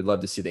Trout. We would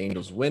love to see the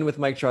Angels win with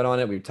Mike Trout on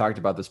it. We've talked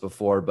about this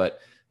before, but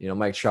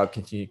Mike Trout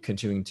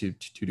continuing to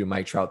do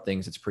Mike Trout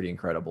things. It's pretty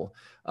incredible.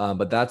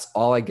 But that's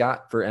all I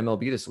got for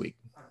MLB this week.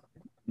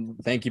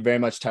 Thank you very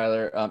much,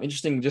 Tyler.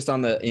 Interesting. Just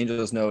on the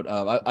Angels note,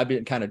 I've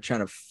been kind of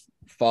trying to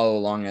follow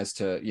along as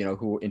to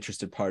who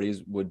interested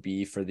parties would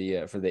be for the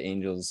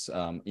Angels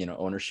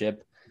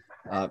ownership.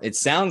 It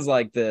sounds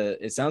like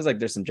there's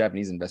some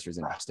Japanese investors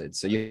interested.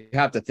 So you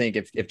have to think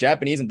if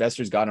Japanese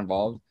investors got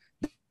involved,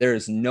 there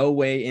is no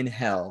way in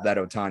hell that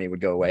Ohtani would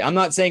go away. I'm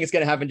not saying it's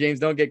going to happen, James.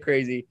 Don't get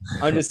crazy.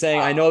 I'm just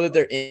saying I know that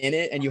they're in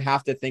it, and you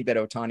have to think that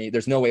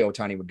there's no way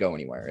Ohtani would go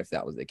anywhere if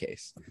that was the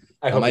case.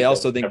 I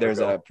also think there's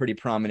a pretty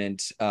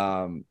prominent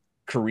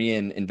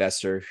Korean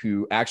investor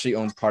who actually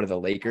owns part of the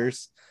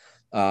Lakers.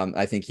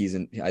 I think he's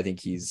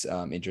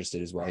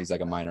interested as well. He's like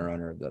a minor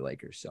owner of the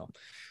Lakers. So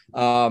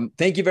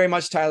thank you very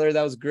much, Tyler.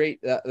 That was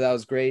great. That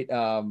was great.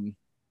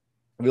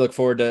 We look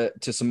forward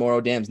to some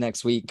more ODAMs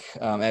next week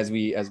as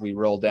we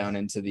roll down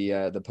into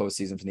the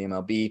postseason for the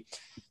MLB.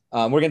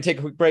 We're going to take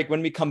a quick break.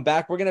 When we come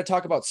back, we're going to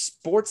talk about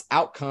sports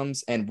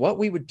outcomes and what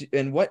we would do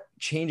and what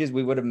changes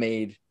we would have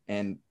made,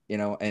 and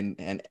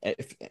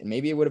if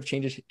maybe it would have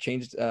changed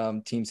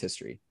team's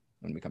history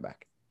when we come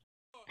back.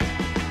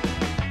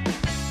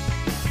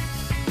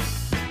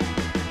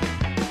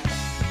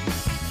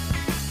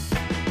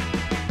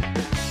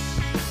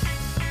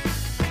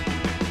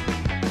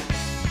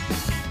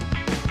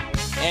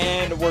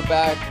 And we're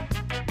back.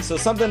 So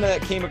something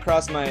that came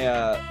across my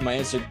my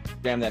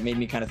Instagram that made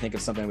me kind of think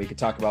of something we could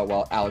talk about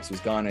while Alex was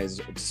gone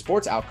is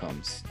sports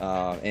outcomes.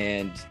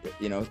 And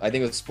I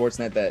think it was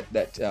Sportsnet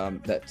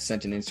that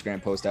sent an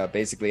Instagram post out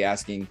basically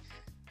asking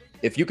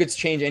if you could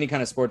change any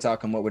kind of sports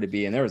outcome, what would it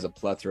be? And there was a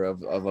plethora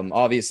of them.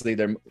 Obviously,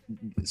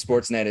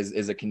 Sportsnet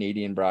is a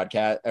Canadian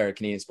broadcast or a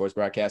Canadian sports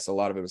broadcast. So a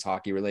lot of it was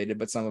hockey related,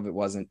 but some of it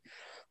wasn't.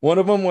 One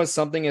of them was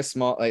something as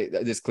small.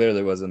 This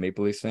clearly was a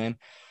Maple Leafs fan.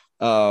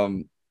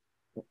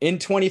 In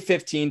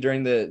 2015,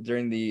 during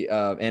the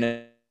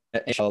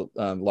NHL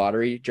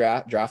lottery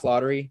draft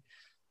lottery,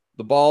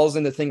 the balls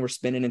in the thing were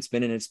spinning and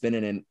spinning and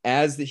spinning, and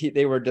as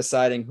they were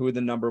deciding who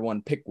the number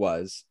 1 pick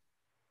was,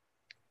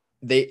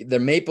 the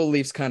Maple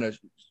Leafs kind of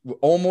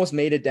almost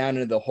made it down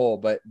into the hole,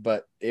 but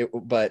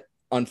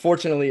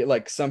unfortunately,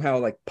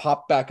 somehow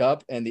popped back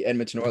up, and the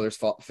Edmonton Oilers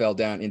fell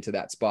down into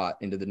that spot,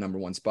 into the number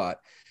 1 spot.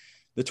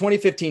 The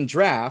 2015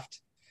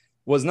 draft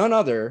was none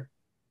other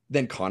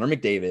than Connor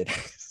McDavid.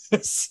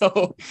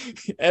 So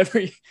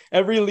every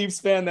Leafs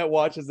fan that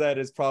watches that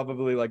is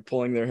probably like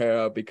pulling their hair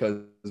out,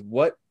 because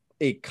what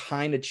a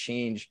kind of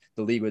change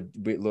the league would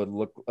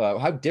look,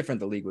 how different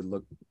the league would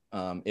look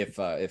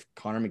if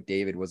Connor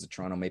McDavid was a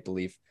Toronto Maple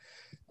Leaf,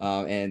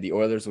 and the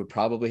Oilers would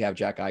probably have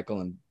Jack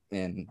Eichel,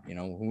 and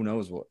who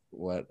knows what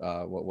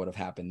would have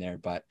happened there.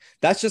 But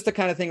that's just the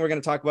kind of thing we're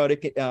going to talk about.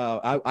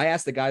 I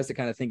asked the guys to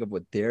kind of think of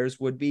what theirs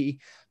would be.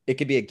 It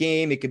could be a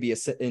game, it could be an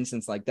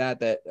instance like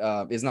that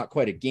is not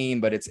quite a game,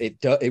 but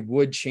it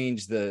would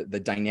change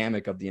the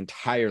dynamic of the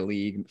entire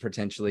league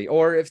potentially,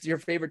 or if it's your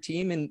favorite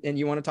team and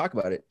you want to talk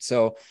about it.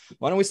 So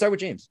why don't we start with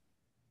James?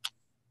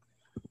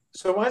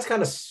 So mine's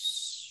kind of,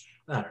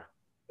 I don't know,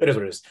 it is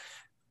what it is.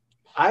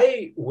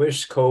 I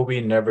wish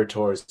Kobe never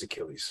tore his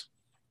Achilles.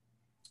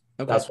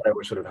 Okay. That's what I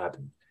wish would have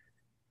happened.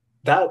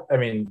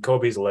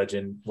 Kobe's a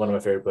legend, one of my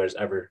favorite players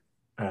ever.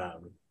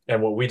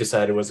 And what we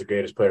decided was the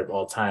greatest player of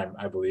all time,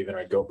 I believe, in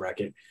our GOAT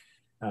bracket.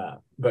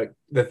 But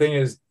the thing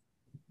is,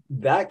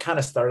 that kind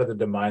of started the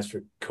demise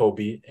for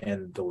Kobe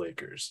and the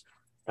Lakers.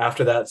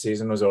 After that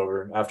season was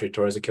over, after he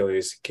tore his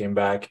Achilles, came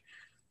back,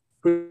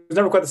 he was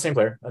never quite the same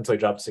player until he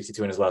dropped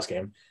 62 in his last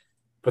game.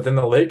 But then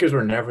the Lakers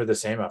were never the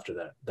same after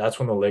that. That's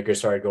when the Lakers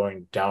started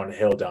going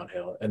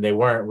downhill. And they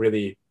weren't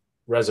really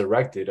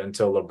resurrected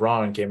until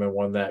LeBron came and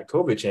won that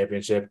Kobe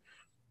championship.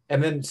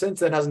 And then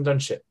since then hasn't done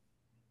shit.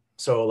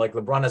 So like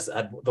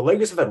the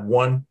Lakers have had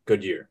one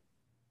good year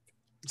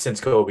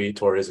since Kobe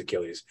tore his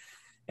Achilles.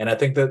 And I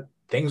think that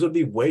things would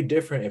be way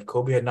different if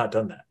Kobe had not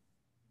done that.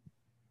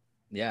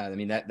 Yeah, I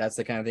mean that's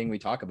the kind of thing we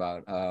talk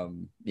about.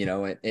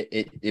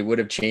 It would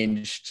have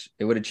changed.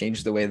 It would have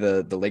changed the way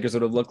the Lakers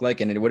would have looked like,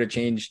 and it would have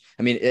changed.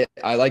 I mean,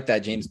 I like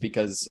that, James,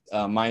 because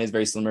mine is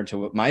very similar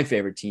to my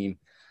favorite team.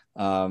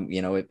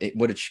 It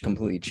would have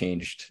completely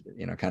changed,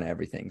 kind of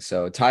everything.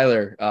 So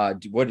Tyler,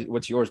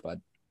 what's yours,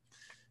 bud?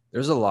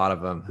 There's a lot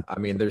of them. I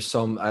mean,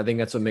 I think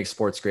that's what makes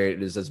sports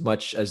great, is as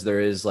much as there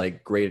is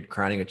like great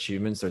crowning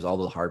achievements, there's all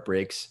the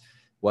heartbreaks,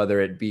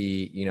 whether it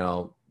be,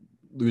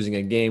 losing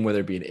a game, whether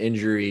it be an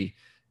injury,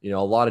 a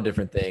lot of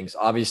different things.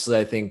 Obviously,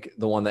 I think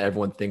the one that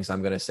everyone thinks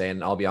I'm going to say,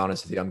 and I'll be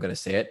honest with you, I'm going to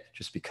say it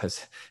just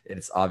because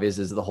it's obvious,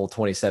 is the whole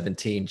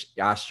 2017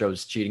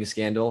 Astros cheating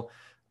scandal.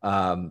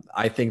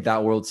 I think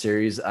that World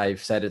Series,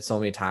 I've said it so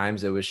many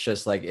times, it was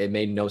just like, it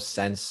made no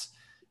sense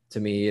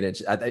to me.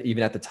 And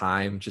even at the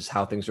time, just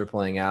how things were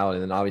playing out.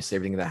 And then obviously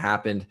everything that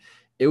happened,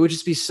 it would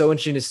just be so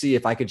interesting to see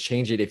if I could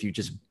change it. If you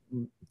just,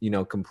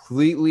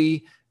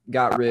 completely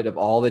got rid of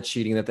all the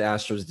cheating that the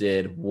Astros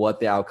did, what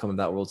the outcome of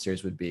that World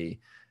Series would be.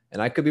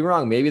 And I could be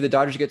wrong. Maybe the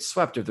Dodgers get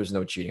swept if there's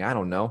no cheating. I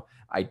don't know.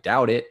 I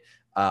doubt it.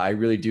 I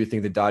really do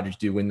think the Dodgers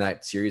do win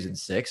that series in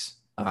 6.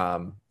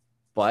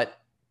 But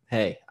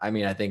hey,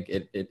 I think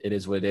it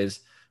is what it is.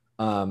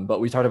 But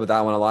we talked about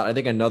that one a lot. I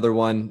think another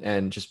one,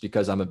 and just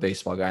because I'm a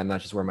baseball guy and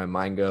that's just where my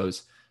mind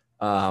goes,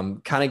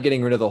 kind of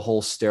getting rid of the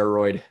whole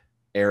steroid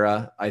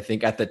era. I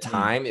think at the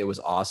time it was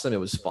awesome. It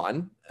was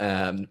fun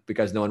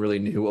because no one really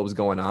knew what was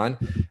going on.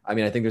 I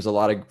mean, I think there's a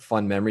lot of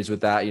fun memories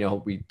with that.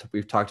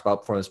 We've talked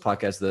about before on this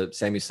podcast, the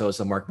Sammy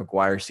Sosa, Mark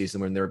McGwire season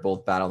when they were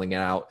both battling it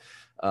out.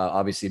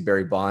 Obviously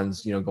Barry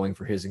Bonds, going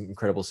for his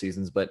incredible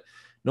seasons, but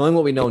knowing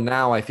what we know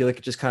now, I feel like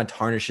it just kind of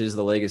tarnishes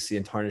the legacy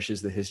and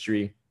tarnishes the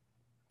history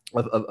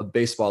of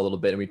baseball a little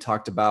bit. And we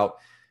talked about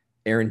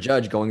Aaron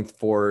Judge going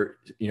for,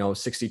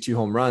 62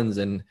 home runs.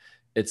 And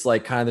it's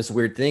like kind of this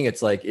weird thing.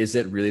 It's like, is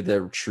it really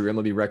the true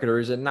MLB record or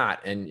is it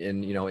not? And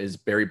is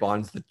Barry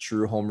Bonds the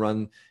true home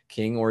run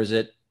king, or is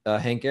it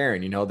Hank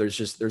Aaron?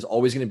 There's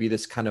always going to be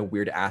this kind of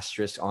weird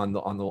asterisk on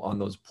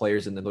those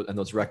players and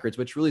those records,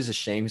 which really is a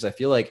shame, because I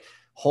feel like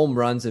home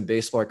runs in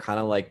baseball are kind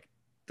of like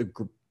the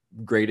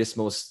greatest,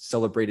 most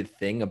celebrated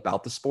thing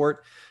about the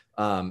sport.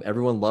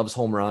 Everyone loves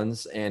home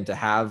runs, and to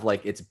have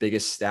like its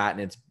biggest stat,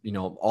 and it's,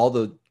 all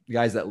the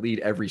guys that lead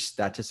every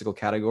statistical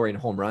category in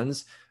home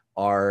runs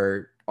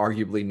are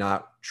arguably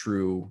not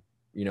true,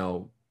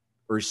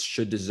 or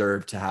should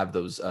deserve to have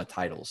those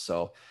titles.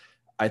 So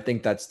I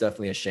think that's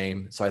definitely a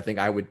shame. So I think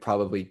I would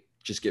probably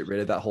just get rid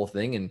of that whole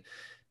thing. And,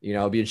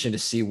 it'd be interesting to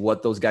see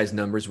what those guys'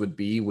 numbers would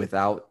be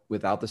without the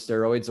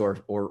steroids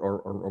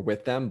or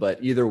with them.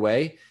 But either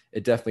way,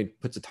 it definitely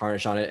puts a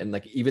tarnish on it. And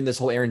like, even this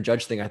whole Aaron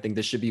Judge thing, I think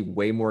this should be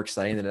way more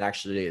exciting than it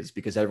actually is,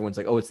 because everyone's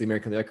like, oh, it's the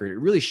American record. It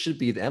really should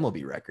be the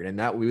MLB record. And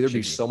that there'd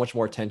be so much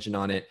more attention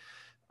on it.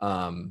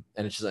 And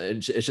it's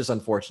just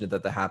unfortunate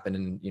that happened.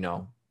 And,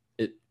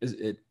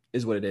 it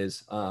is what it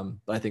is. But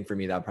I think for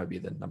me, that would probably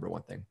be the number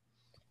one thing.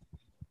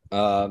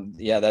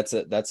 Yeah, that's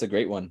a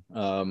great one.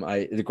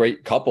 The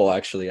great couple,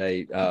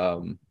 actually.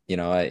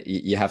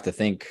 You have to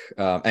think,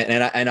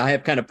 and I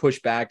have kind of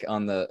pushed back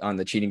on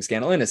the cheating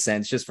scandal in a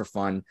sense, just for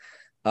fun.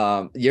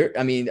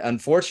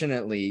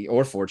 Unfortunately,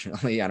 or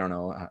fortunately, I don't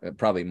know,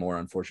 probably more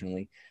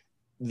unfortunately,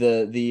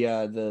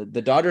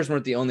 the Dodgers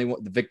weren't the only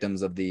the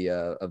victims of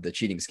the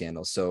cheating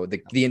scandal. So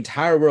the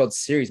entire World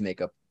Series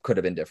makeup could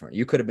have been different.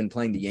 You could have been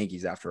playing the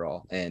Yankees after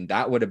all, and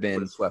that would have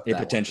been a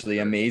potentially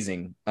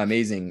amazing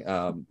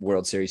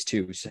World Series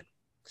too.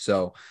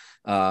 So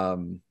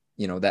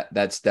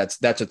that's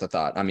just the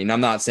thought. I mean,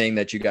 I'm not saying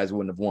that you guys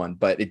wouldn't have won,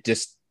 but it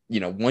just,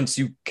 once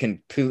you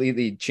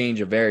completely change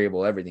a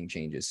variable, everything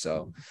changes.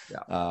 So,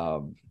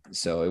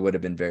 so it would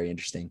have been very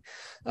interesting.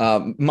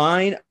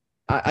 Mine,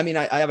 I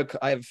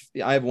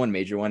have one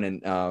major one,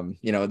 and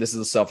this is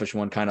a selfish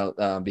one, kind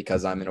of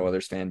because I'm an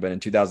Oilers fan. But in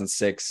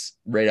 2006,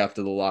 right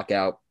after the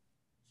lockout,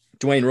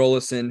 Dwayne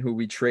Rollison, who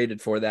we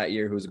traded for that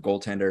year, who was a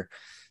goaltender,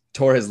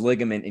 tore his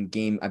ligament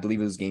in I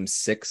believe it was game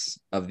 6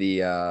 of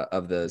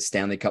the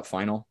Stanley Cup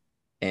final,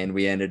 and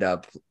we ended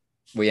up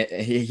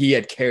he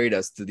had carried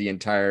us through the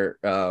entire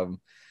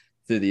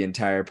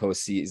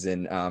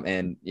postseason,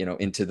 and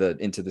into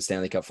the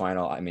Stanley Cup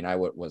final. I mean,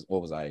 what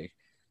was I,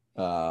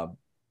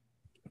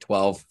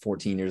 12,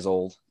 14 years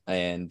old,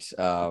 and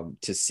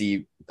to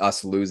see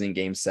us losing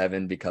game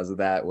 7 because of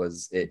that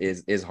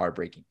is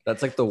heartbreaking.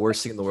 That's like the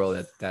worst thing in the world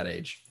at that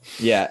age.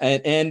 Yeah,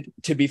 and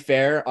to be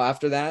fair,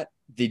 after that,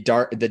 the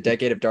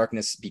decade of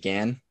darkness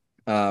began.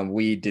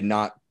 We did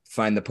not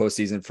find the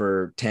postseason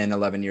for 10,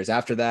 11 years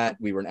after that.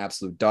 We were an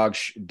absolute dog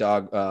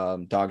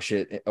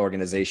shit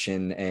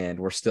organization, and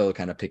we're still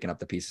kind of picking up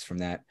the pieces from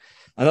that.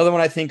 Another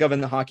one I think of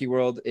in the hockey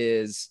world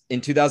is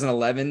in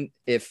 2011,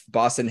 if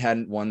Boston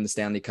hadn't won the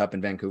Stanley Cup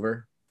in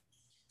Vancouver,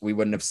 we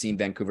wouldn't have seen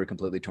Vancouver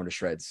completely torn to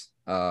shreds.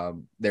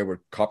 There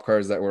were cop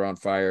cars that were on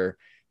fire,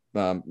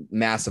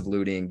 massive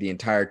looting. The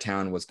entire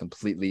town was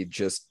completely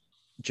just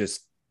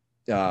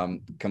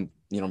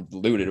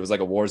looted. It was like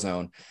a war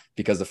zone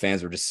because the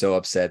fans were just so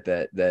upset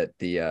that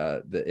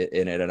it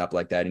ended up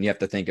like that. And you have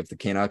to think, if the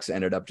Canucks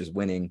ended up just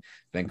winning,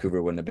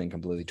 Vancouver wouldn't have been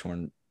completely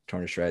torn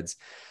to shreds.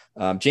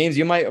 James,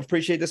 you might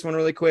appreciate this one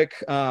really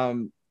quick.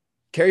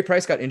 Carey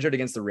Price got injured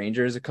against the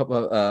Rangers a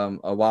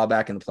while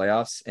back in the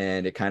playoffs,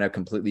 and it kind of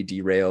completely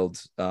derailed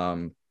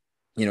the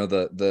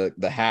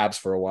Habs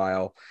for a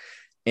while.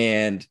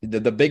 And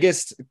the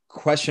biggest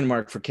question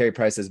mark for Carey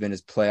Price has been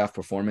his playoff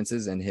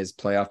performances, and his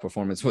playoff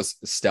performance was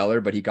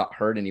stellar, but he got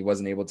hurt and he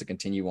wasn't able to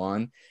continue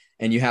on.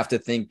 And you have to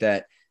think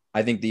that,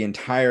 I think the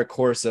entire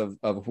course of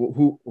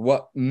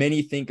what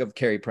many think of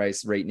Carey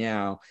Price right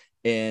now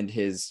and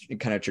his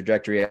kind of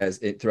trajectory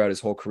throughout his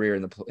whole career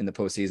in the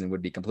postseason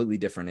would be completely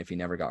different if he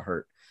never got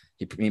hurt.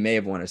 He may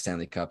have won a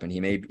Stanley Cup, and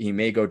he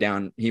may go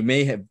down. He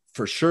may have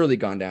for surely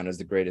gone down as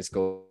the greatest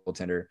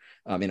goaltender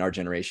in our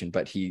generation,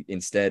 but he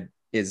instead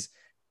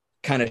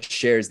kind of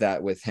shares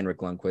that with Henrik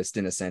Lundqvist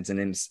in a sense. And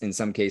in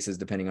some cases,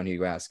 depending on who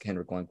you ask,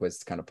 Henrik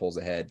Lundqvist kind of pulls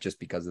ahead just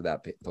because of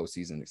that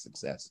postseason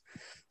success.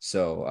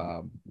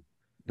 So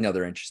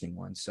another interesting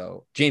one.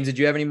 So James, did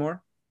you have any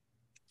more?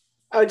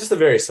 Just a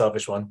very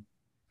selfish one.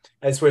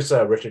 I just wish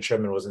Richard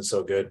Sherman wasn't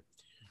so good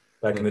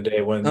back in the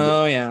day when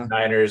the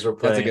Niners were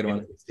playing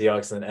the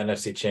Seahawks in the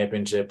NFC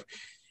Championship,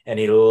 and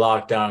he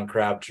locked down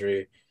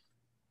Crabtree.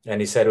 And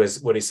he said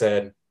what he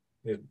said.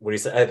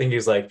 I think he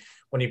was like,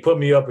 when you put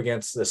me up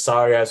against the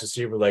sorry ass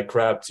receiver like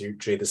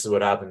Crabtree, this is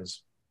what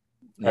happens.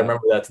 Yeah. I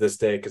remember that to this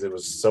day because it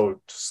was so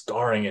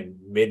scarring and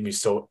made me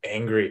so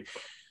angry.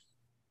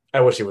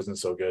 I wish he wasn't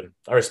so good.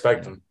 I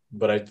respect him,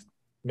 but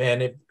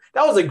that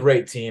was a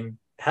great team.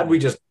 Had we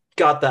just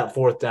got that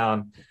 4th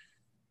down,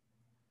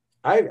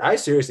 I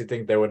seriously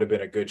think there would have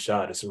been a good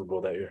shot at Super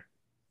Bowl that year.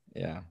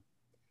 Yeah.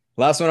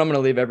 Last one I'm going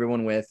to leave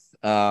everyone with.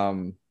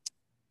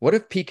 What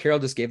if Pete Carroll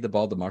just gave the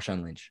ball to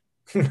Marshawn Lynch?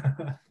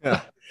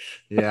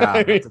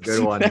 Yeah, that's a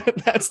good one.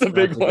 That's the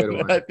big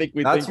one. I think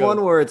that's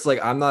one where it's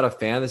like, I'm not a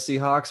fan of the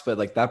Seahawks, but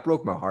like that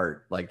broke my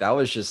heart. Like that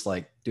was just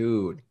like,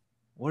 dude,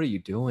 what are you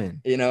doing?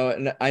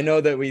 And I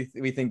know that we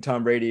think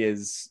Tom Brady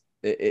is,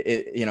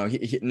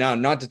 now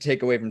not to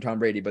take away from Tom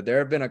Brady, but there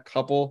have been a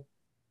couple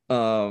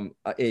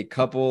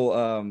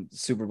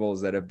Super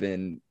Bowls that have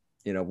been,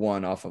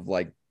 won off of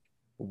like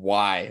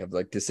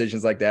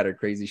decisions like that or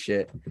crazy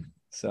shit.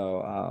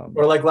 So,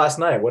 or like last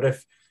night, what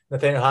if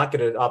Nathaniel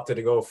Hackett had opted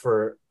to go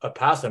for a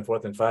pass on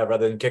 4th and 5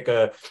 rather than kick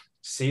a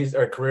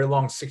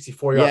career-long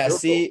 64-yard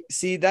field goal?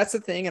 See, that's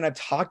the thing, and I've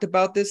talked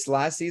about this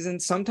last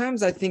season.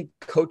 Sometimes I think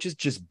coaches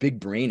just big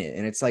brain it,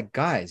 and it's like,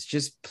 guys,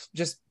 just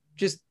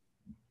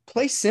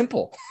play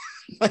simple.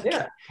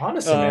 Yeah,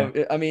 honestly,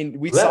 man. I mean,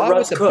 we saw it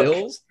with the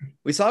Bills.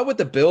 We saw it with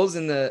the Bills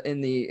in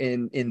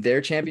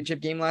their championship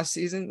game last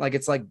season. Like,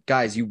 it's like,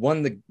 guys, you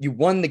won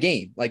the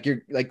game. Like,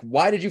 you're like,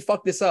 why did you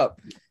fuck this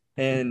up?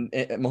 And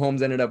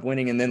Mahomes ended up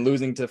winning and then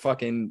losing to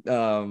fucking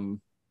who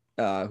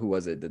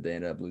was it that they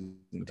ended up losing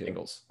to?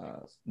 Bengals.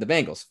 The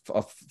Bengals,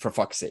 for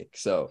fuck's sake.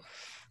 So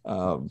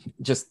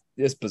just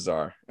it's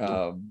bizarre.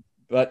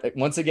 But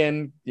once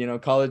again,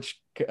 NFL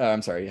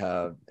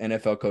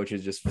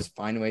coaches just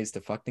find ways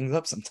to fuck things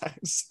up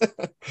sometimes.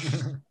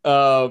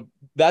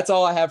 That's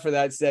all I have for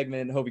that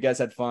segment. Hope you guys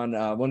had fun.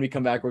 When we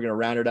come back, we're going to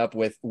round it up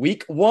with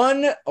week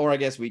 1, or I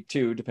guess week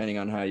 2, depending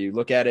on how you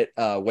look at it.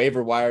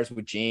 Waiver wires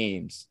with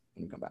James.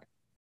 When we come back.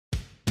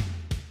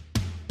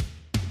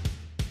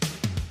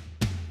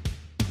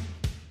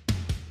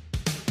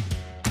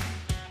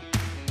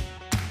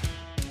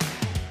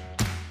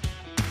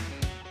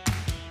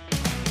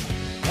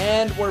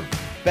 And we're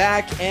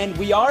back, and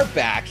we are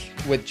back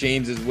with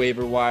James's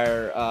waiver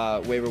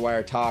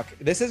wire talk.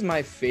 This is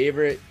my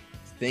favorite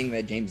thing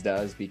that James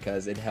does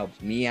because it helps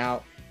me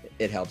out.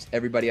 It helps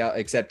everybody out,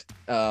 except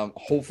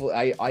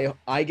hopefully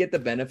I get the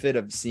benefit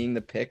of seeing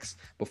the picks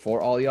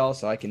before all y'all,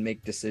 so I can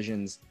make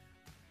decisions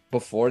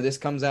before this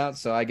comes out.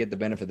 So I get the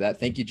benefit of that.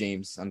 Thank you,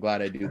 James. I'm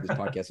glad I do this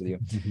podcast with you.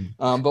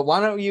 But why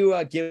don't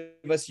you give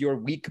us your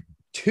week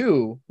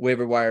 2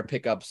 waiver wire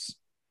pickups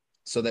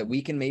so that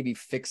we can maybe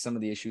fix some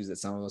of the issues that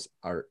some of us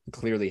are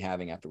clearly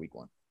having after week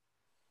 1.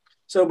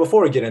 So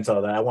before we get into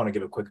all that, I want to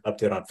give a quick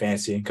update on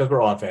fantasy because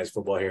we're all on fantasy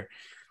football here.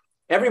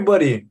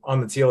 Everybody on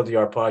the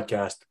TLDR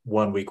podcast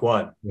won week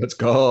 1. Let's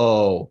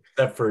go.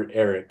 Except for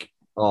Eric.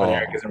 Oh. But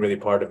Eric isn't really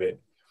part of it.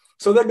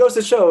 So that goes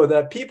to show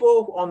that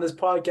people on this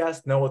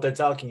podcast know what they're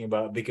talking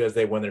about because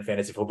they win their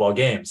fantasy football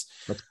games.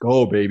 Let's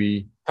go,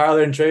 baby.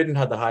 Tyler and Tradon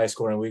had the highest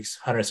scoring weeks,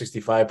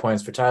 165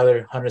 points for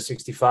Tyler,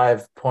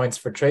 165 points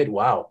for Trade.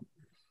 Wow.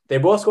 They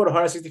both scored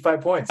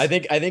 165 points. I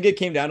think it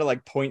came down to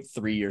like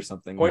 0.3 or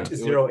something.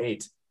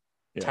 0.08.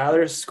 Yeah.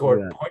 Tyler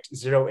scored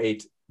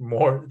 0.08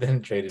 more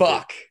than Tradon.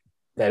 Fuck.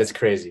 That is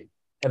crazy.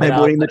 And I'm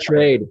winning the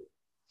trade.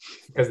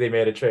 Because they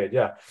made a trade,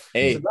 yeah.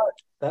 Hey.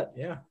 So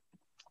yeah.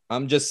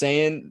 I'm just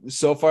saying,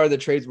 so far the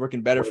trade's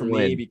working better for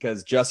me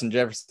because Justin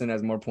Jefferson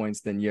has more points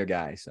than your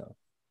guy. So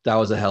that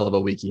was a hell of a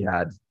week he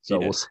had. So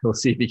we'll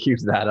see if he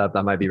keeps that up.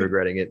 I might be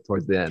regretting it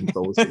towards the end,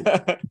 but we'll see.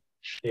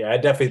 Yeah, I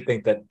definitely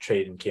think that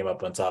Tradon came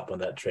up on top on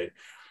that trade.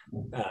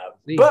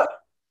 But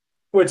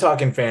we're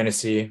talking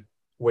fantasy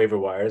waiver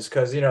wires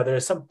because,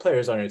 there's some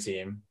players on your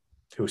team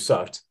who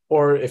sucked,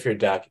 or if your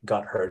Dak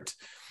got hurt,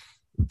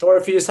 or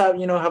if you just have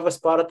a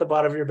spot at the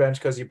bottom of your bench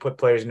because you put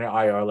players in your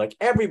IR like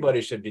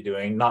everybody should be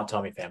doing, not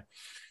Tommy Pham.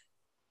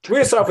 We're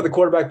going to start with the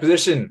quarterback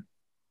position.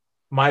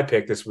 My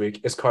pick this week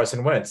is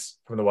Carson Wentz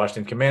from the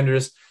Washington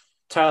Commanders.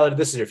 Tyler,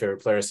 this is your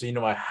favorite player,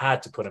 so I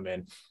had to put him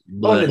in.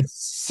 Owned in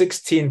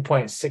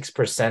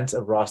 16.6%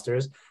 of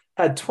rosters,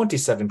 had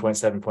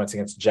 27.7 points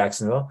against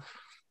Jacksonville,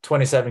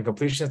 27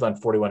 completions on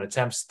 41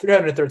 attempts,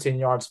 313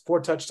 yards,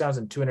 4 touchdowns,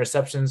 and 2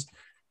 interceptions.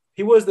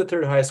 He was the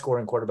 3rd highest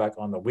scoring quarterback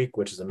on the week,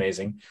 which is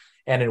amazing.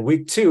 And in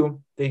week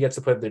 2, he gets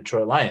to play the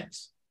Detroit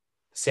Lions.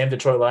 Same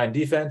Detroit Lion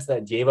defense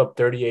that gave up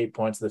 38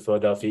 points to the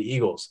Philadelphia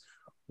Eagles.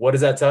 What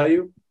does that tell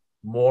you?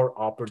 More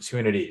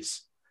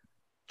opportunities.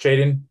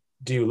 Tradon,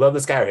 do you love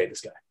this guy or hate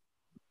this guy?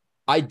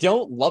 I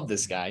don't love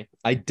this guy.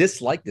 I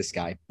dislike this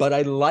guy, but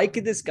I like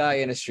this guy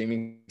in a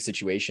streaming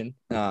situation.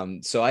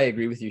 So I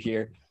agree with you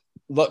here.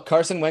 Look,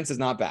 Carson Wentz is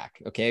not back.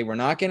 Okay. We're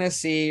not going to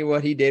see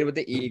what he did with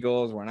the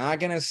Eagles. We're not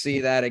going to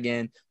see that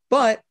again,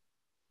 but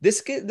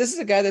this is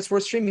a guy that's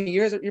worth streaming.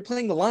 You're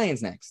playing the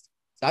Lions next.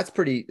 That's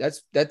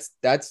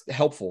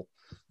helpful.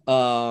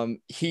 And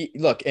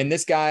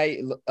this guy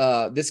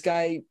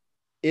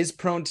is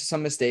prone to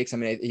some mistakes. I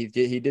mean,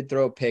 he did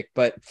throw a pick,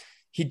 but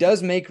he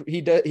does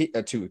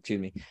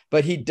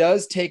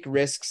take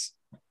risks,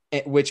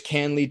 which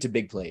can lead to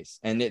big plays.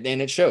 And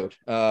it showed.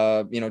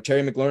 Terry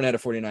McLaurin had a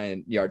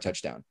 49-yard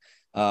touchdown.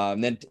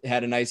 Then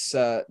had a nice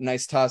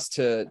toss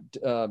to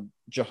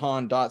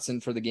Jahan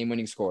Dotson for the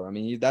game-winning score. I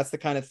mean, that's the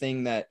kind of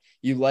thing that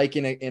you like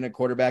in a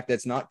quarterback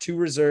that's not too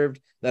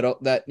reserved. He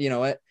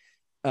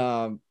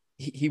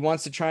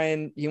wants to try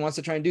and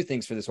do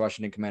things for this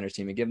Washington Commanders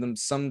team and give them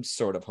some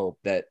sort of hope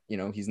that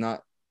he's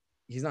not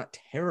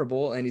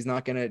terrible and he's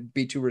not going to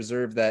be too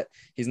reserved that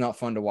he's not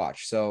fun to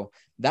watch. So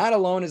that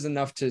alone is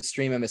enough to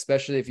stream him,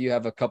 especially if you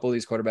have a couple of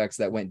these quarterbacks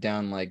that went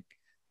down like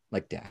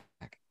Dak.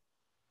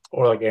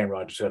 Or like Aaron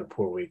Rodgers had a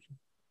poor week.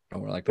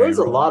 There's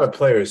a lot of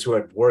players who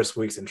had worse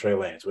weeks than Trey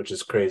Lance, which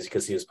is crazy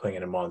because he was playing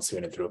in a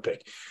monsoon and threw a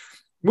pick.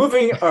 Not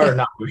moving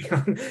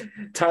on.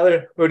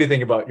 Tyler, what do you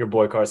think about your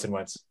boy Carson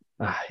Wentz?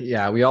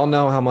 Yeah, we all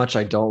know how much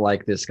I don't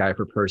like this guy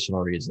for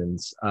personal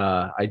reasons.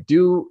 I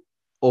do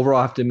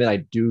overall have to admit I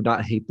do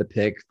not hate the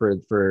pick for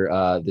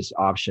this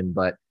option,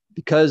 but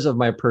because of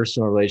my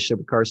personal relationship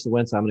with Carson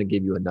Wentz, I'm going to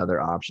give you another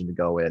option to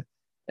go with,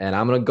 and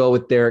I'm going to go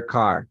with Derek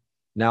Carr.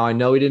 Now, I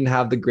know he didn't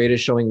have the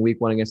greatest showing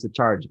week 1 against the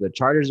Chargers. The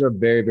Chargers are a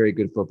very, very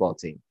good football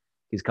team.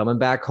 He's coming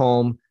back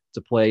home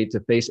to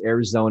face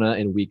Arizona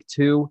in week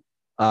 2,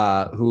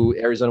 who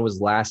Arizona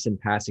was last in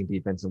passing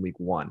defense in week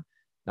 1.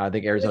 Now, I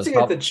think Arizona's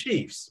against the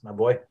Chiefs, my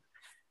boy.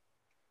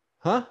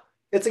 Huh?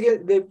 It's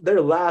again they're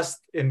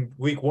last in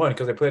week 1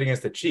 because they played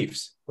against the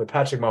Chiefs with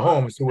Patrick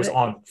Mahomes, who was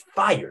on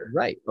fire.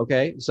 Right.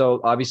 Okay. So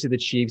obviously the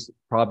Chiefs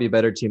probably a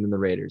better team than the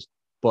Raiders,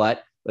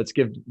 but let's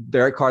give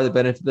Derek Carr the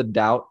benefit of the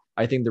doubt.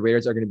 I think the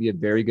Raiders are going to be a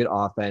very good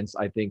offense.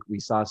 I think we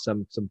saw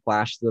some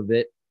flashes of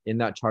it in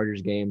that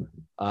Chargers game.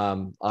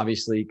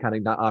 Obviously, kind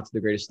of not off to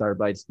the greatest start,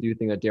 but I do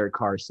think that Derek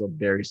Carr is still a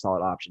very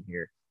solid option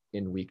here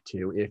in week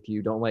 2 if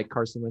you don't like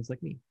Carson Wentz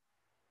like me.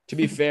 To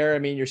be fair, I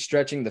mean, you're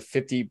stretching the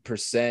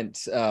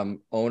 50%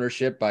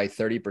 ownership by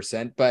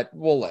 30%, but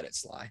we'll let it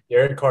slide.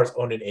 Derek Carr's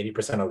owned in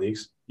 80% of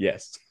leagues.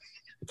 Yes.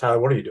 Tyler,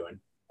 what are you doing?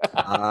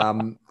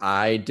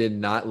 I did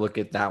not look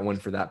at that one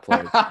for that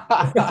player.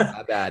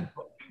 My bad.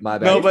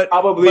 No, but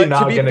probably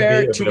not going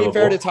to be. To be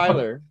fair to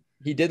Tyler,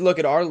 he did look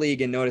at our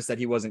league and notice that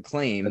he wasn't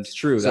claimed. That's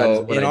true.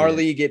 So in our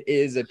league, it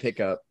is a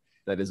pickup.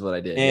 That is what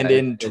I did. And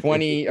in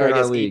 20 or I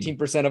guess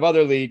 18% of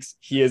other leagues,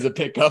 he is a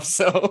pickup.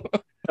 So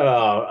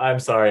Oh, I'm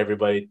sorry,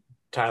 everybody.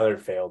 Tyler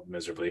failed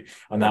miserably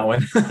on that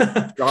one.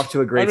 You're off to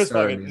a I'm great just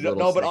start in fucking these little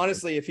no, but segments.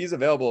 honestly, if he's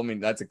available, I mean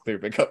that's a clear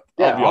pickup.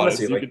 I'll Yeah, be honest.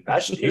 honestly, You like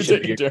could he you're should be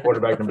taking your Derek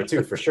quarterback Carr. number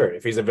 2 for sure.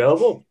 If he's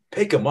available,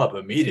 pick him up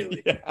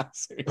immediately. Yeah, But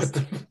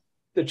seriously.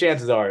 the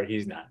chances are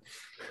he's not.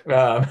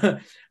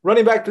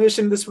 Running back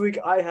position this week,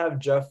 I have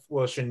Jeff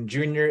Wilson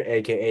Jr.,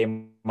 aka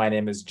my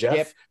name is Jeff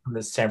Yep. from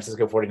the San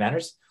Francisco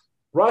 49ers.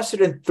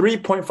 Rostered in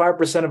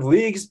 3.5% of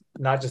leagues,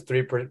 not just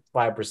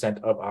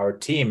 3.5% of our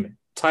team.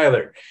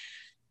 Tyler,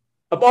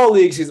 of all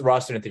leagues, he's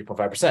rostered in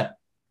 3.5%.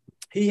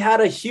 He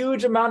had a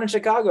huge amount in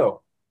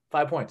Chicago,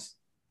 5 points.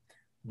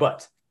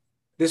 But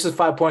this is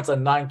 5 points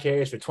on 9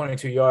 carries for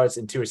 22 yards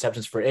and 2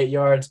 receptions for 8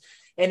 yards.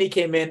 And he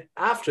came in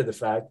after the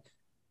fact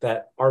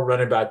that our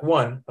running back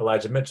one,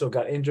 Elijah Mitchell,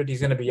 got injured.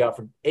 He's going to be out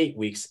for 8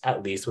 weeks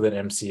at least with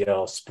an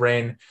MCL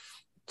sprain.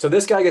 So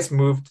this guy gets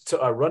moved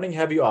to a running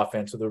heavy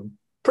offense with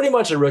pretty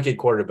much a rookie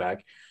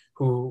quarterback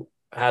who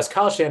has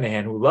Kyle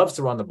Shanahan, who loves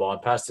to run the ball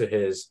and pass to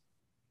his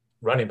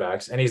running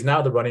backs. And he's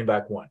now the running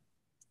back one.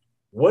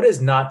 What is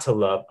not to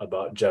love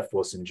about Jeff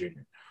Wilson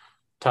Jr.?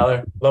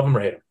 Tyler, love him or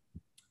hate him?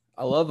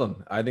 I love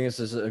him. I think this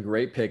is a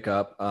great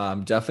pickup.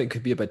 Definitely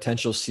could be a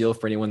potential steal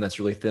for anyone that's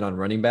really thin on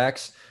running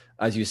backs.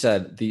 As you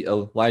said, the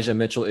Elijah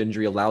Mitchell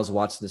injury allows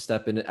Watson to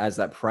step in as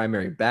that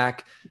primary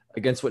back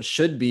against what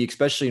should be,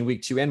 especially in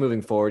week 2 and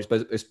moving forward,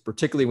 but it's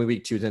particularly in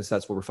week 2, since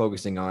that's what we're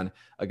focusing on,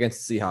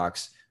 against the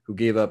Seahawks, who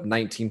gave up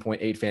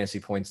 19.8 fantasy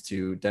points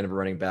to Denver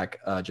running back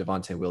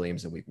Javonte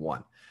Williams in week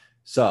 1.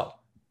 So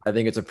I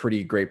think it's a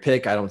pretty great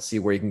pick. I don't see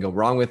where you can go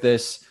wrong with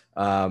this.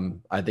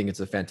 I think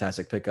it's a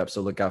fantastic pickup. So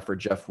look out for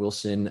Jeff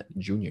Wilson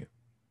Jr.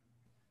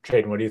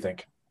 Tradon, what do you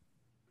think?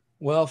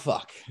 Well,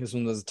 fuck. This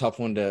one was a tough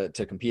one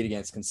to compete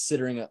against,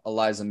 considering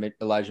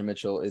Elijah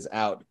Mitchell is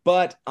out.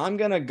 But I'm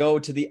going to go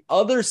to the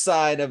other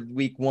side of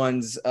week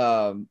 1's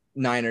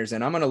Niners,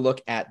 and I'm going to look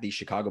at the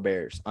Chicago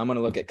Bears. I'm going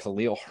to look at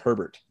Khalil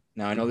Herbert.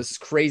 Now, I know this is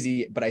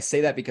crazy, but I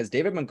say that because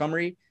David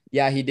Montgomery,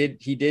 yeah, he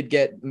did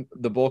get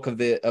the bulk of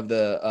the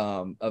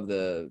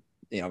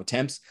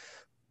attempts,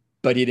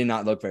 but he did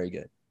not look very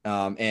good.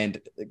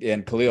 And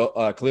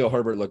Khalil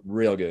Herbert looked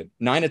real good.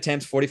 9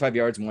 attempts, 45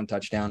 yards, 1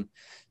 touchdown.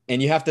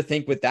 And you have to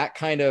think with that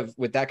kind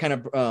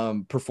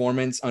of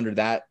performance under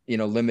that,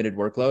 limited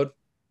workload,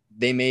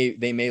 they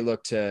may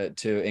look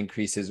to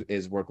increase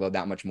his workload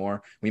that much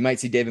more. We might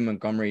see David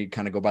Montgomery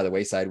kind of go by the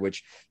wayside,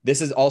 which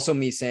this is also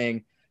me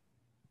saying,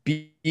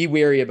 be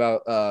wary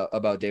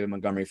about David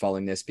Montgomery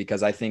following this,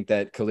 because I think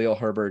that Khalil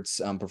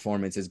Herbert's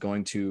performance is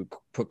going to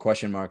put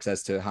question marks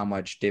as to how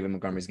much David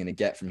Montgomery is going to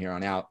get from here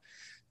on out.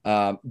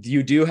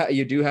 You do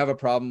have a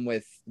problem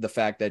with the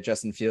fact that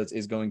Justin Fields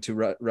is going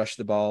to rush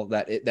the ball.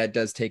 That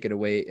does take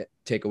away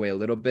a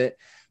little bit,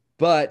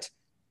 but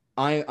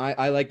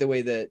I like the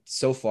way that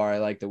so far. I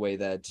like the way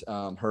that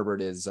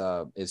Herbert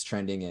is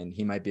trending, and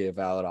he might be a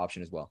valid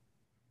option as well.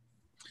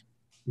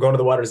 Going to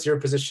the wide receiver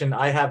position,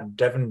 I have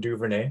Devin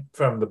Duvernay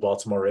from the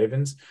Baltimore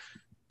Ravens,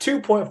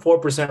 2.4%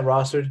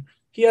 rostered.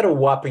 He had a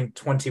whopping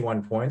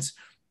 21 points,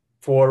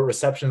 4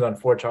 receptions on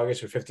 4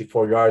 targets for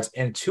 54 yards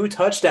and 2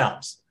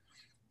 touchdowns.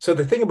 So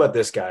the thing about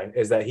this guy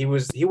is that he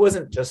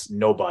wasn't just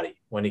nobody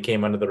when he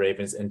came under the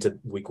Ravens into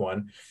week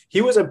 1.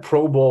 He was a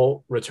Pro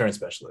Bowl return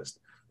specialist.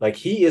 Like,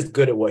 he is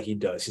good at what he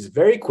does. He's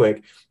very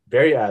quick,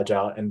 very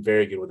agile, and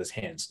very good with his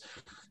hands.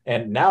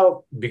 And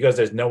now, because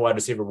there's no wide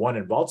receiver 1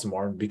 in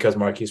Baltimore, because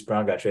Marquise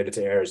Brown got traded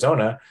to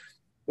Arizona,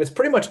 it's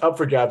pretty much up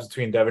for grabs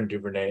between Devin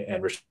Duvernay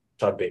and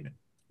Rashad Bateman.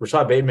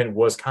 Rashad Bateman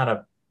was kind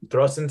of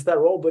thrust into that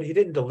role, but he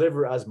didn't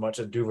deliver as much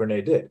as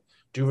Duvernay did.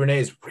 Duvernay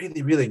is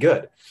really, really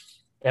good.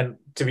 And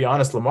to be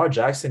honest, Lamar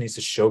Jackson needs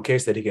to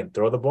showcase that he can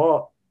throw the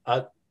ball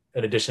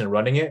in addition to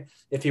running it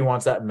if he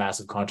wants that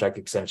massive contract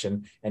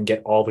extension and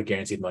get all the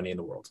guaranteed money in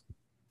the world.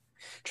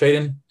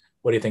 Tradon,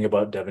 what do you think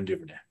about Devin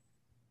Duvernay?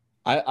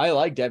 I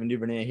like Devin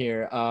Duvernay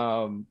here.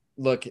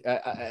 Look,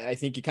 I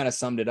think you kind of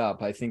summed it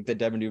up. I think that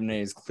Devin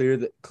Duvernay is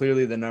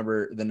clearly the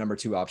number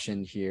 2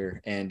 option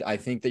here. And I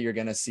think that you're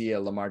going to see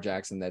a Lamar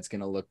Jackson that's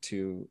going to look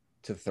to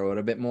throw it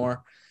a bit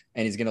more.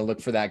 And he's going to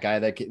look for that guy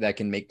that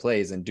can make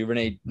plays. And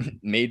Duvernay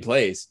made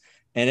plays.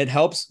 And it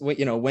helps,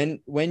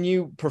 when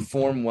you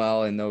perform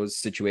well in those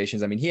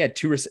situations. I mean, he had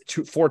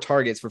 4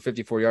 targets for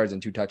 54 yards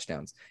and 2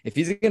 touchdowns. If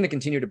he's going to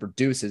continue to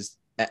produce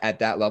at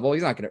that level,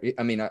 he's not going to.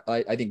 I mean,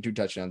 I think 2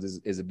 touchdowns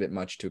is a bit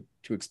much to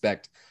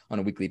expect on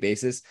a weekly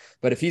basis.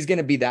 But if he's going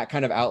to be that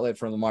kind of outlet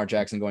for Lamar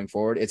Jackson going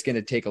forward, it's going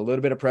to take a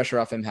little bit of pressure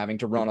off him having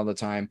to run all the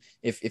time.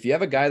 If you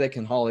have a guy that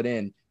can haul it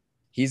in,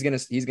 he's going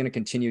to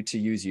continue to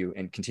use you.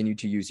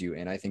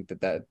 And I think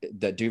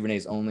that Duvernay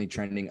is only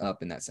trending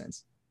up in that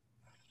sense.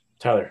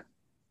 Tyler.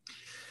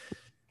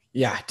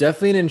 Yeah,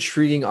 definitely an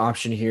intriguing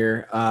option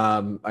here.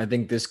 I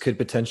think this could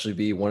potentially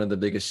be one of the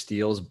biggest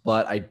steals,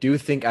 but I do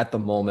think at the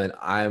moment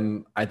I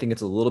think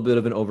it's a little bit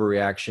of an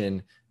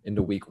overreaction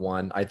into week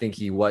 1. I think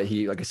he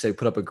like I said,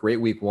 put up a great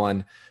week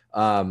 1.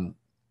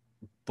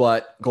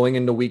 But going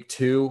into week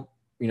 2,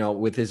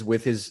 with his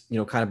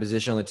kind of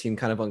position on the team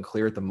kind of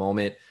unclear at the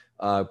moment,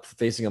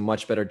 facing a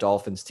much better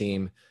Dolphins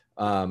team.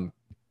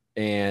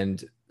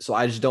 And So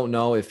I just don't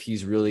know if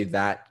he's really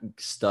that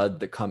stud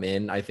to come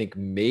in. I think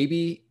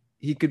maybe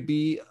he could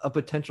be a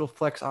potential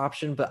flex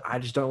option, but I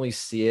just don't really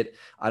see it.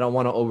 I don't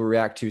want to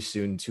overreact too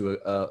soon to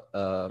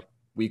a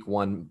week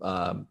one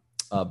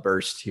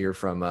burst here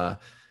from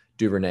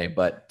Duvernay,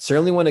 but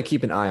certainly want to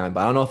keep an eye on.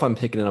 But I don't know if I'm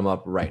picking him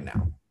up right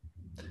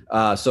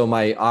now. So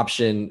my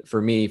option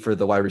for me for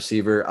the wide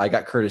receiver, I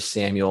got Curtis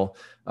Samuel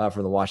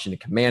from the Washington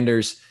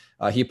Commanders.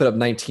 He put up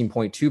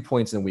 19.2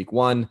 points in week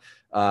one,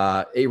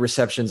 8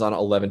 receptions on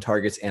 11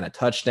 targets and a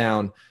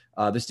touchdown.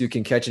 This dude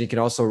can catch it. He can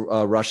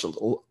also rush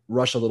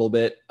a little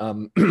bit.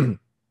 And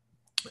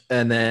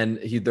then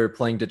they're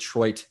playing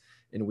Detroit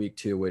in week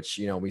 2, which,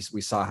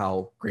 we saw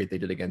how great they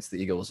did against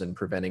the Eagles in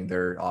preventing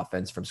their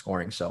offense from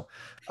scoring. So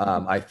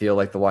I feel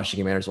like the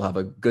Washington Commanders will have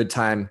a good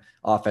time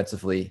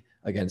offensively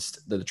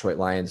against the Detroit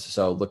Lions.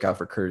 So look out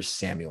for Curtis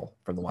Samuel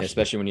from the Washington.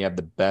 Especially when you have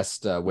the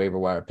best waiver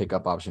wire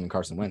pickup option in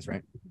Carson Wentz,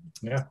 right?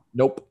 Yeah.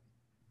 Nope.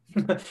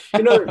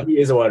 He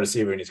is a wide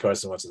receiver and he's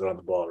Carson Wentz to throw on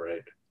the ball,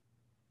 right?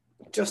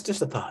 Just a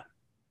thought.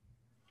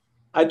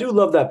 I do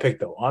love that pick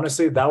though.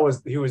 Honestly,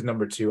 he was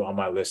number 2 on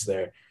my list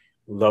there.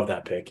 Love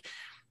that pick.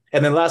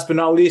 And then last but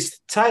not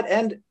least, tight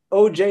end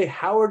OJ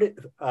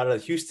Howard out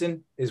of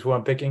Houston is who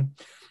I'm picking.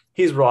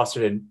 He's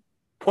rostered in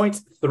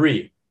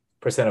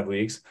 0.3% of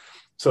leagues.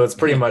 So it's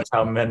pretty much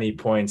how many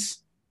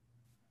points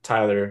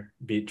Tyler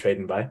beat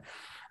Tradon by.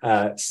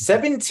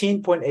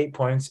 17.8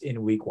 points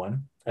in week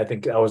 1. I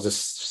think that was the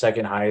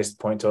second highest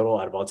point total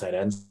out of all tight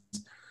ends.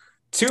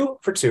 2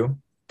 for 2,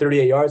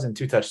 38 yards and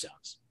 2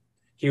 touchdowns.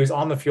 He was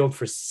on the field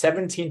for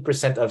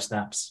 17% of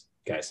snaps,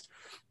 guys.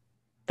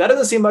 That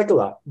doesn't seem like a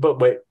lot, but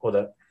wait, hold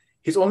up.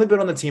 He's only been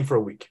on the team for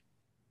a week.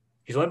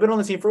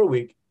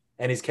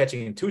 And he's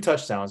catching 2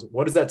 touchdowns.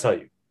 What does that tell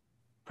you?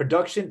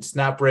 Production,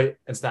 snap rate,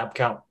 and snap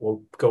count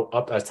will go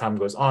up as time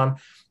goes on.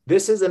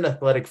 This is an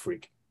athletic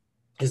freak.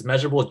 His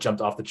measurables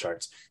jumped off the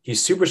charts.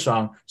 He's super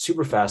strong,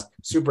 super fast,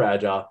 super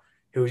agile.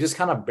 He was just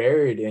kind of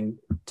buried in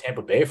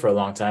Tampa Bay for a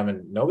long time,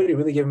 and nobody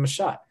really gave him a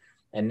shot.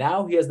 And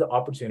now he has the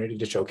opportunity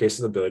to showcase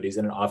his abilities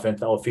in an offense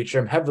that will feature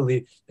him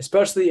heavily,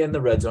 especially in the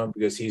red zone,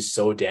 because he's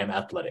so damn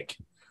athletic.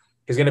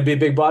 He's going to be a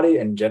big body,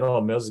 and General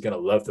Mills is going to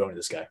love throwing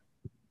this guy.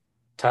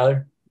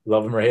 Tyler,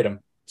 love him or hate him.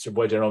 It's your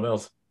boy, General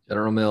Mills.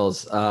 General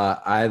Mills.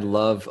 I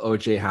love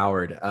OJ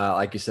Howard.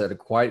 Like you said,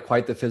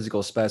 quite the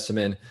physical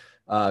specimen.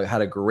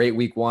 Had a great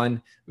week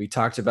 1. We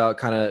talked about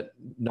kind of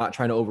not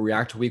trying to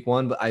overreact to week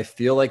 1, but I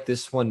feel like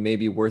this one may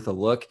be worth a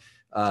look.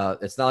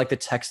 It's not like the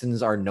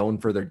Texans are known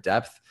for their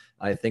depth.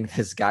 I think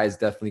this guy is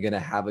definitely going to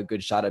have a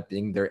good shot at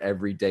being their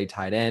everyday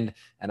tight end.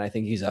 And I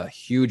think he's a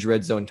huge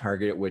red zone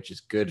target, which is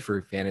good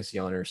for fantasy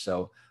owners.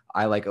 So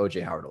I like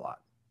OJ Howard a lot.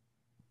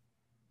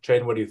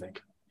 Tradon, what do you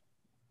think?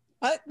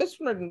 That's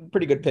a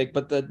pretty good pick,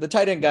 but the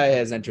tight end guy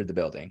has entered the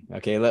building.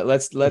 Okay,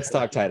 let's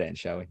talk tight end,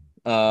 shall we?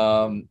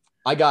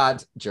 I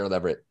got Gerald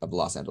Everett of the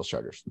Los Angeles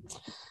Chargers.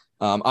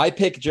 I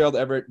pick Gerald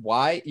Everett.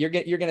 Why? You're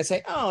gonna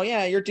say, oh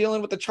yeah, you're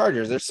dealing with the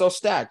Chargers. They're so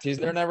stacked.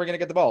 They're never gonna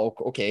get the ball.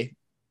 Okay,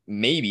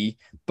 maybe,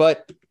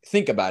 but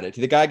think about it.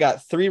 The guy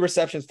got 3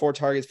 receptions, 4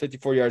 targets,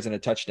 54 yards, and a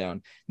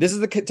touchdown. This is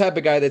the type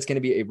of guy that's going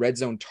to be a red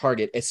zone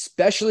target,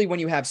 especially when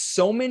you have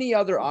so many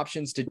other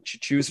options to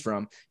choose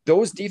from.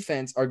 Those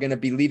defense are going to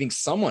be leaving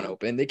someone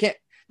open. They can't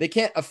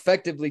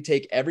effectively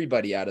take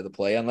everybody out of the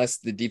play unless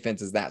the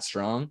defense is that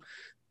strong.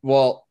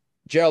 Well,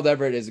 Gerald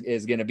Everett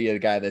is going to be a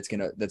guy that's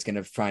going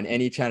to find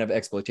any kind of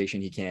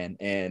exploitation he can.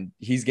 And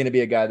he's going to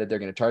be a guy that they're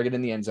going to target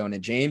in the end zone.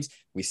 And James,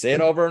 we say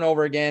it over and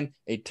over again,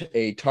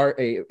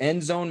 a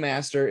end zone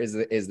master is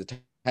the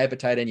type of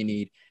tight end you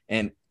need.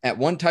 And at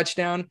 1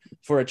 touchdown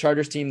for a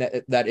Chargers team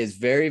that is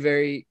very,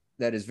 very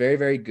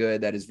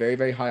good, that is very,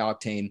 very high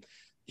octane.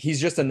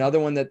 He's just another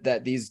one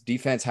that these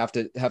defense have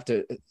to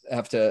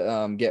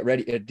get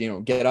ready,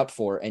 get up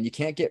for, and you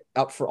can't get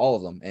up for all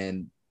of them.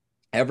 And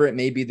Everett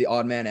may be the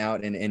odd man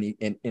out in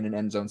an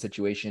end zone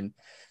situation.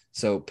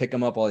 So pick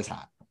him up while he's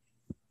hot.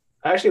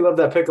 I actually love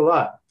that pick a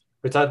lot.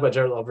 We talked about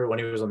Gerald Everett when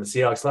he was on the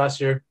Seahawks last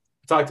year.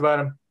 We talked about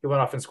him. He went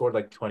off and scored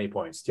like 20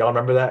 points. Do y'all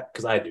remember that?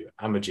 Because I do.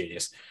 I'm a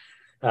genius.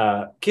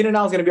 Keenan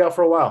Allen's going to be out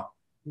for a while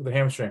with a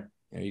hamstring.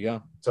 There you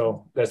go.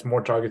 So there's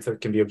more targets that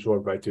can be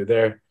absorbed right through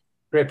there.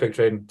 Great pick,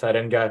 Tradon. Tight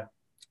end guy,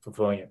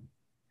 fulfilling it.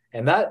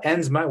 And that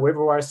ends my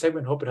waiver wire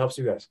segment. Hope it helps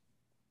you guys.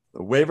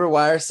 The waiver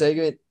wire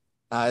segment.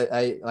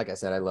 I like I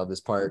said, I love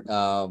this part. It's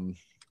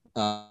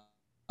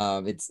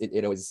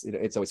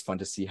always fun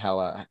to see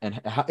how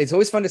it's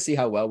always fun to see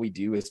how well we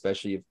do,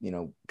 especially if,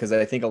 because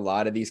I think a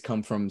lot of these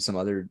come from some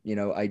other,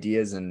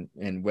 ideas and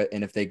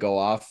if they go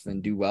off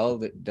and do well,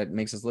 that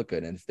makes us look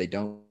good. And if they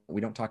don't,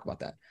 we don't talk about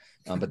that.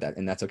 But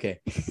that's okay.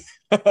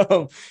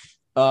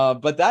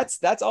 But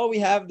that's all we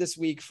have this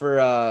week for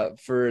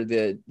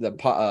the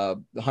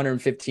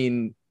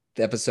 115th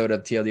episode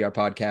of TLDR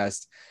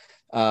podcast.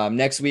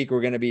 Next week we're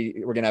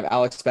gonna have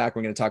Alex back.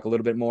 We're gonna talk a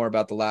little bit more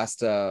about the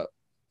last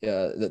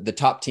the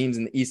top teams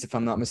in the East, if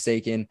I'm not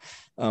mistaken.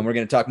 We're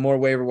going to talk more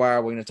waiver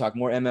wire. We're going to talk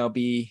more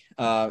MLB,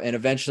 and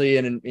eventually,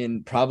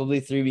 in probably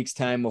 3 weeks'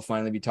 time, we'll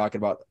finally be talking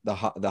about the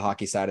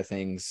hockey side of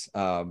things.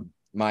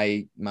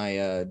 My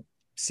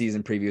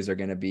season previews are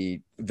going to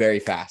be very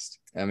fast.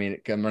 I mean,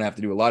 I'm going to have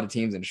to do a lot of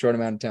teams in a short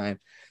amount of time.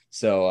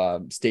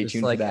 So stay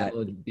tuned for that.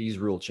 MLB's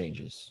rule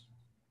changes.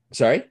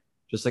 Sorry?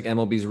 Just like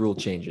MLB's rule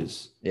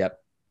changes. Yep.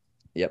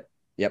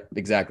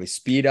 Exactly.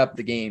 Speed up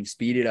the game,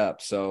 speed it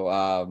up.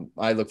 So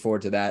I look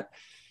forward to that.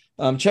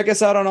 Check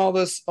us out on all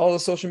the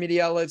social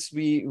media outlets.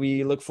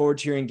 We look forward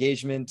to your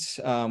engagement.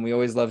 We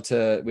always love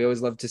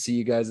to see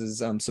you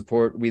guys'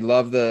 support. We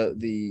love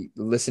the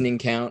listening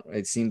count.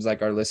 It seems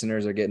like our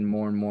listeners are getting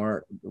more and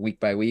more week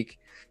by week.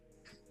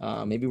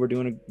 Maybe we're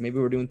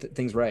doing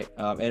things right.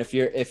 And if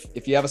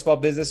you have a small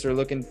business or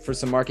looking for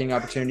some marketing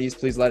opportunities,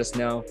 please let us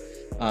know.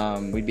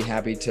 We'd be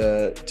happy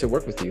to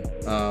work with you.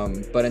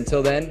 But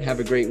until then, have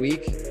a great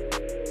week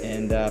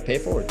and pay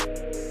it forward.